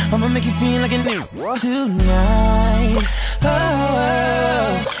 I'ma make you feel like a new tonight.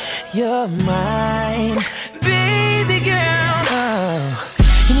 Oh, you're mine, baby girl. Oh,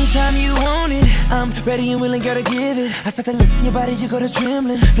 anytime you want it, I'm ready and willing, girl, to give it. I start to look in your body, you go to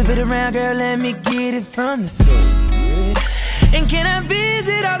trembling. Flip it around, girl, let me get it from the soul. And can I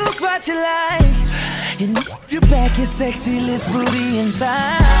visit all those spots you like? And your back is sexy, lips, booty, and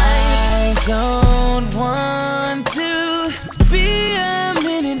thighs. I don't want to be a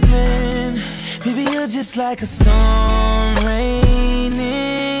minute man. Baby, you're just like a storm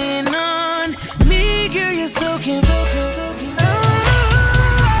raining on me. Girl, you're soaking. Oh,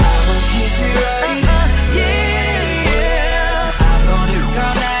 I won't kiss it right. Yeah, yeah. I'm gonna do it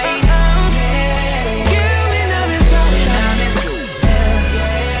all night.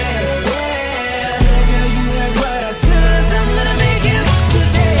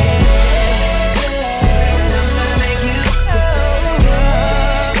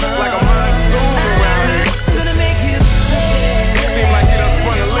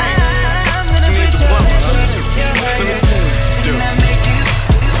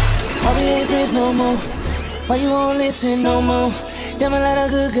 Why you won't listen no more? Damn, I let a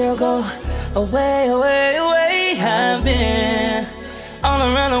good girl go away, away, away. I've been all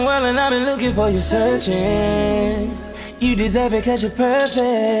around the world and I've been looking for you, searching. You deserve it cause you're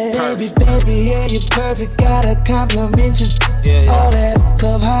perfect. Baby, baby, yeah, you're perfect. Gotta compliment you. All that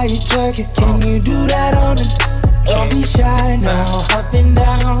love, how you twerk it. Can you do that on it? Don't be shy now, up and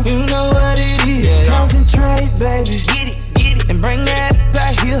down. You know what it is. Concentrate, baby. Get it, and bring that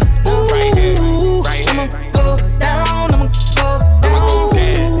right here. Ooh, right here, right here. I'ma go down, I'ma go down.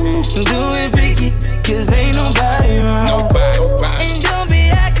 Do it freaky, cause ain't nobody around. And don't be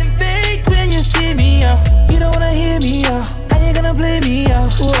acting fake when you see me out. You don't wanna hear me out. How you gonna play me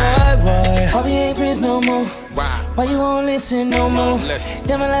out? Why? Why we ain't friends no more? Why you won't listen no more?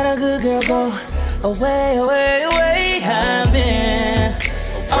 Damn, I let a good girl go away, away, away. I've been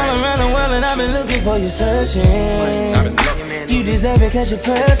all around the world and I've been looking for you, searching. You deserve it cause you're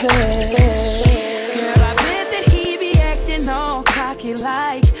perfect. Girl, I bet that he be acting all cocky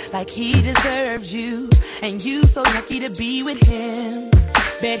like he deserves you. And you so lucky to be with him.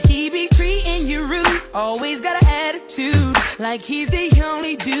 Bet he be treating you rude, always got an attitude, like he's the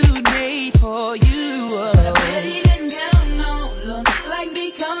only dude made for you. But I bet he didn't count no love like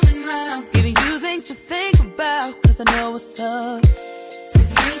me coming round, giving you things to think about, cause I know what's up. Since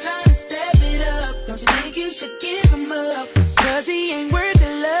he ain't trying to step it up, don't you think you should give him up? Cause he ain't worth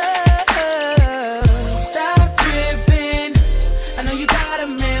the love. Stop tripping, I know you got a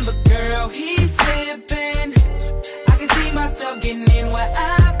man, but girl, he's slipping. I can see myself getting in where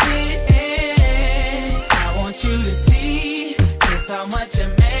I've been. I want you to see just how much a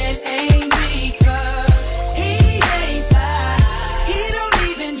man ain't me, cause he ain't fly, he don't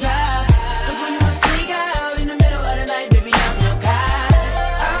even try. Cause when you wanna sneak out in the middle of the night, baby, I'm your guy.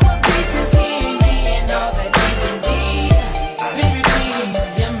 I'm a piece of he ain't me and all that he can be. Baby, please.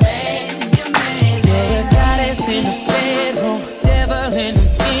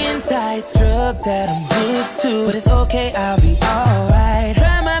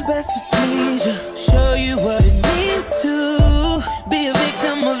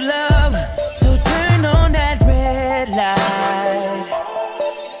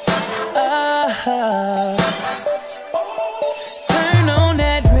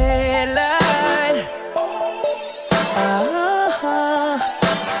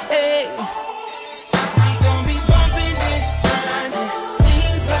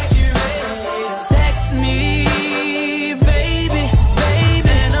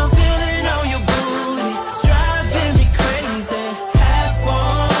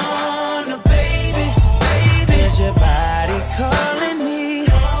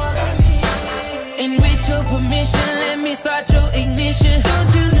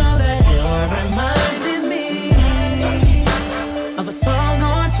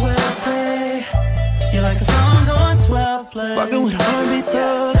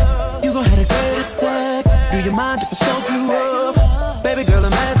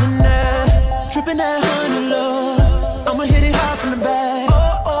 dripping that honey, love. I'ma hit it hard from the back.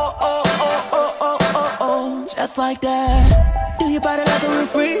 Oh, just like that. Do your body like a real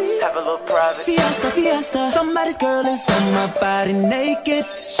free. Have a little private. Fiesta, fiesta. Somebody's girl is on my body naked,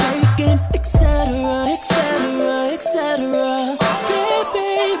 shaking, etc., etc., etc. Yeah,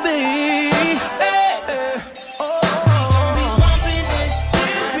 baby.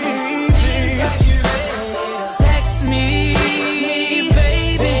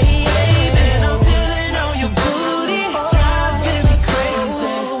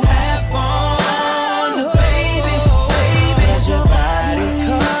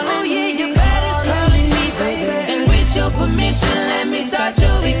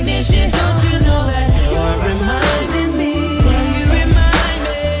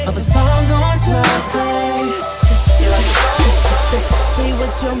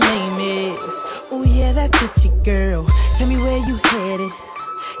 Your name is, oh yeah, that pretty girl. Tell me where you headed.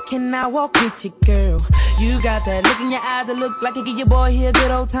 Can I walk with you, girl? You got that look in your eyes that look like it give your boy here a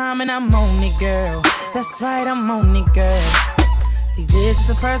good old time, and I'm on it, girl. That's right, I'm on it, girl. See, this is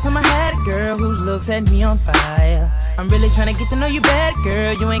the first time I had a girl whose looks set me on fire. I'm really trying to get to know you better,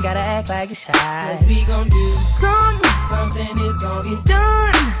 girl. You ain't gotta act like you're shy. 'Cause we gon' do something is gon' get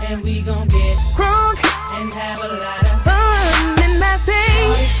done, and we gon' get crunk and have a lot of fun. And I say,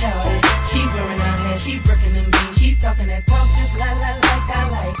 she wearing her hair, she breaking them beans, she talking that talk just like I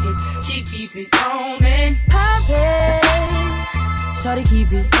like it. She keep it on and poppin'. Shawty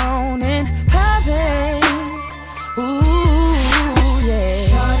keep it on and poppin'. Ooh, yeah.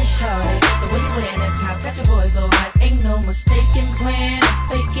 Shawty, the way you wearing that top, got your boy so hot. Ain't no mistaken plan,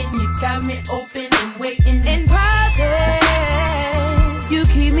 faking. You got me open and waiting and poppin'. You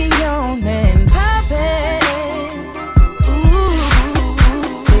keep me on and poppin'.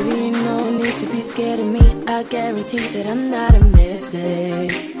 To be scared of me, I guarantee that I'm not a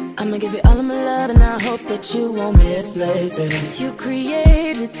mistake. I'ma give you all of my love and I hope that you won't misplace it. You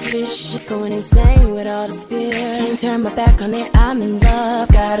created this shit, going insane with all the spirit. Can't turn my back on it, I'm in love,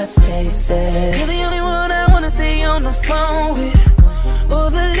 gotta face it. You're the only one I wanna stay on the phone with. Oh,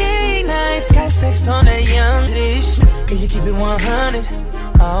 the late night Skype sex on that young dish. Can you keep it 100?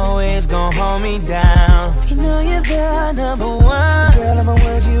 Always gon' hold me down. You know you're the number one. Girl, I'ma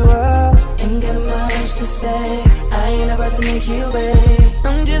work you up. Ain't got much to say, I ain't about to make you wait.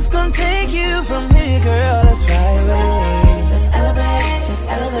 I'm just gonna take you from here, girl, let's fly away. Let's elevate, let's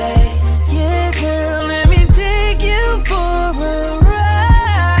elevate. Yeah, girl, let me take you for a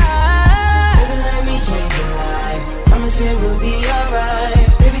ride. Baby, let me change your life, promise it will be alright.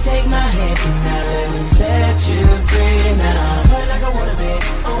 Baby, take my hand tonight, let me set you free now. Swear like I wanna be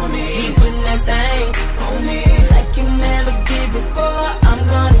on me. Keep putting that thing on me, like you never did before. I'm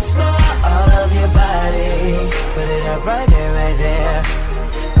gonna explore all of your body. Put it up right there, right there.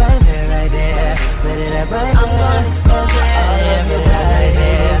 Right there, right there. Put it up right there. I'm gonna explore all of your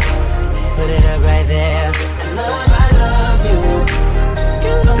body. Put it up right there. I love you.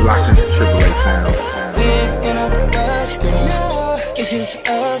 You're locked into Triple A Sounds. We ain't in a rush, girl. It's just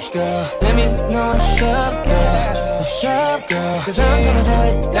us, girl. Let me know what's up, girl. What's up, girl? 'Cause I'm gonna slow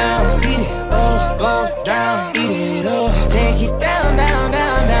it down. Beat it up, go down. Beat it up. Take it down, down,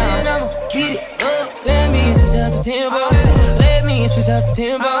 down, down. I'ma beat it up. Let me switch up the tempo. Let me switch up the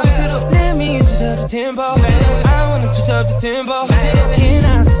tempo. Let me switch up the tempo. I wanna switch up the tempo. Can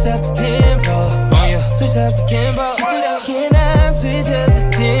I switch up the tempo? Switch up the tempo. Can I switch up the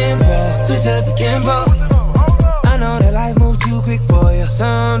tempo? Switch up the tempo. I know that life moves too quick for you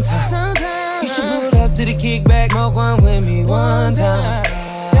sometimes. You should pull up to the kickback, smoke one with me one time.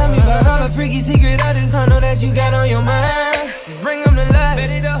 Tell me about all the freaky secret artists I know that you got on your mind. Just bring them to life.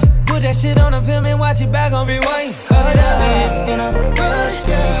 Put that shit on the film and watch it back on rewind. Cut up, we ain't in a rush,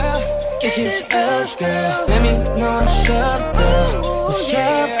 girl. It's just us, girl. Let me know what's up, girl. What's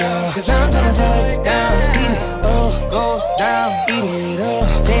up, girl? 'Cause I'm tryna slow it down. Beat it up, go down. Beat it up,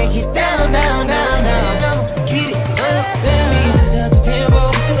 take it down, down, down, down. Beat it up, let me switch up the tempo.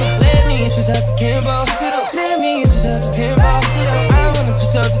 Let me switch up the tempo. Let me switch up the tempo. I wanna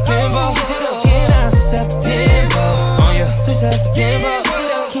switch up the tempo. Can I switch up the tempo? Switch up the tempo.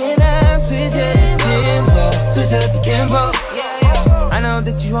 Can I switch up the tempo? Switch up the tempo. I know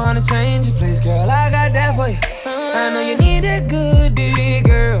that you wanna change your place, girl. I got that for you. I know you need a good dick,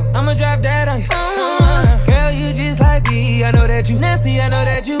 girl. I'ma drop that on you. Girl, you just like me. I know that you nasty. I know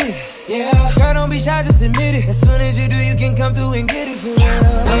that you. Yeah, girl, don't be shy, just admit it. As soon as you do, you can come through and get it for real.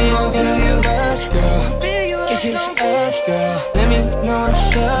 We gon' feel you rush, girl. It's just us, girl. Let me know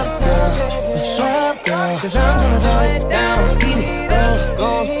what's up, girl. What's up, girl? 'Cause I'm gonna slow it down. Beat it up,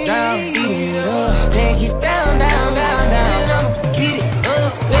 go down. Beat it up, take it down, down, down, down. Beat it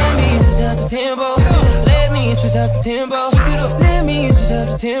up, let me switch up the tempo. up the tempo. Let me switch up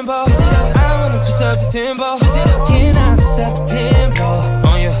the tempo. I wanna switch up the tempo. Can I switch up the tempo?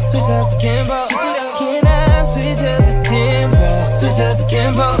 On you, switch up the tempo. Can I switch up the tempo? Switch up the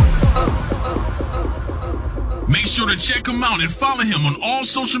tempo. Make sure to check him out and follow him on all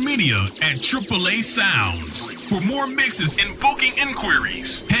social media at AAA Sounds. For more mixes and booking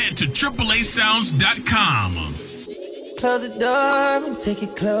inquiries, head to AAASounds.com. Close the door and take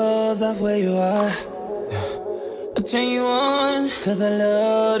your clothes off where you are. I'll turn you on, cause I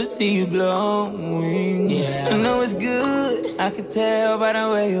love to see you glowing. Yeah. I know it's good, I can tell by the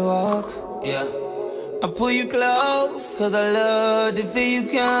way you walk. Yeah. I pull you close, cause I love to feel you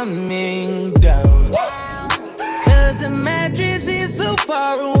coming down. Cause the mattress is so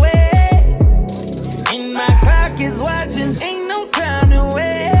far away, and my clock is watching, ain't no time to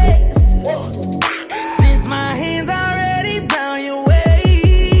waste. Since my hands already down your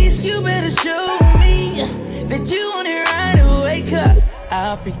waist, you better show me that you want it right away. Cause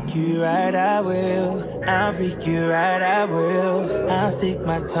I'll freak you right, I will. I'll freak you right, I will. I'll stick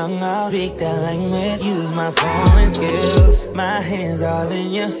my tongue out, speak that language, use my foreign skills. My hands all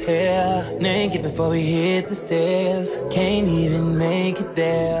in your hair, naked before we hit the stairs. Can't even make it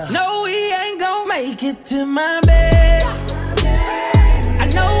there. No, we ain't gon' make it to my bed. I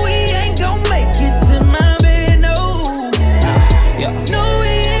know we ain't gon' make it to my bed, no. No, we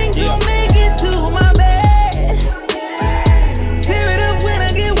ain't gon' make it to my bed. Tear it up when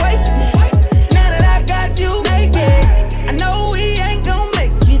I get wasted. Now that I got you naked, I know we ain't gon'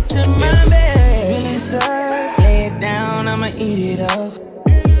 make it to my bed. Spilling syrup, lay it down, I'ma eat it up.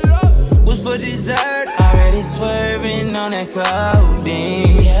 What's for dessert? Already swerving on that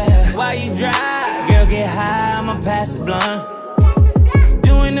codeine. Yeah. While you drive, girl, get high, I'ma pass the blunt.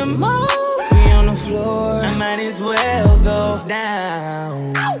 Doing the most, we on the floor, I might as well go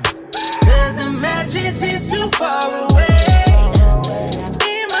down. Cause the mattress is too far away,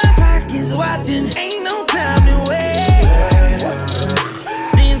 and my clock is watching, ain't no time to wait.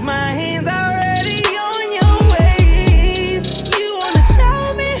 Since my hands already on your waist, you wanna show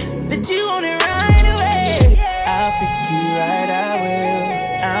me that you want it right away. I'll freak you right, I will.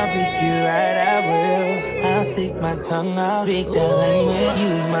 I'll freak you right, I will. I'll stick my tongue out, speak that language,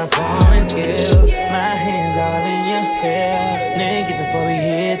 use my foreign skills. My hands all in your hair, naked before we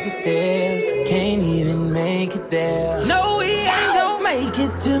hit the stairs. Can't even make it there. No, we ain't gon' make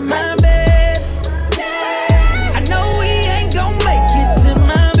it to my bed. I know we ain't gon' make it to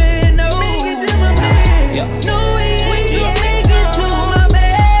my bed, no. No, we ain't gon' make it to my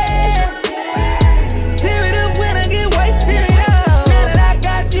bed. Tear it up when I get wasted. Now that I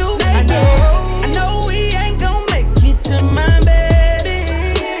got you, I know we ain't gon' make it to my bed.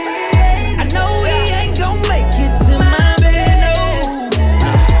 I know we ain't gon' make it to my bed, no.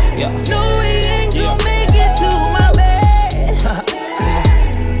 No, we ain't gon' make it to my bed.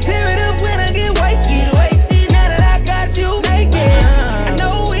 Tear it up when I get wasted. Now that I got you naked, I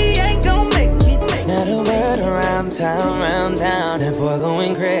know we ain't gon' make it. Now the word around town, round down, that boy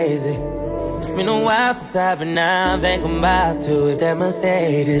going crazy. It's been a while since I've been out, think I'm about to hit that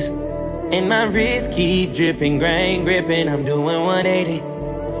Mercedes. And my wrist keep dripping, grain gripping, I'm doing 180.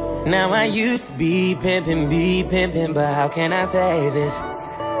 Now I used to be pimping, but how can I say this?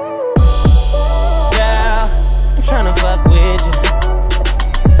 Girl, I'm tryna fuck with you.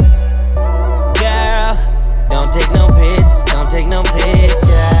 Girl, don't take no pictures, don't take no pictures.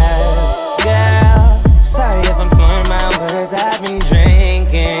 Girl, sorry if I'm slurring my words, I've been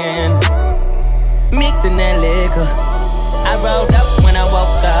drinking, mixing that liquor. I rolled up when I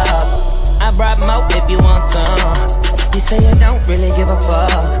woke up, I brought more if you want some. You say you don't really give a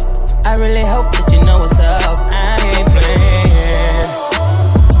fuck, I really hope that you know what's up. I ain't playing,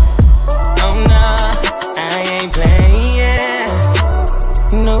 oh no, I ain't playing.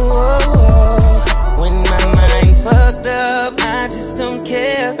 No, when my mind's fucked up, I just don't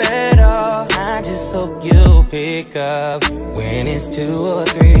care at all. I just hope you pick up when it's 2 or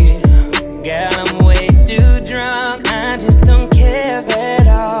 3. Girl, I'm way too drunk, I just don't care at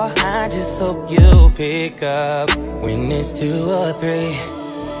all. I just hope you pick up when it's 2 or 3.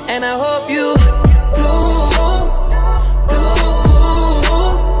 And I hope you do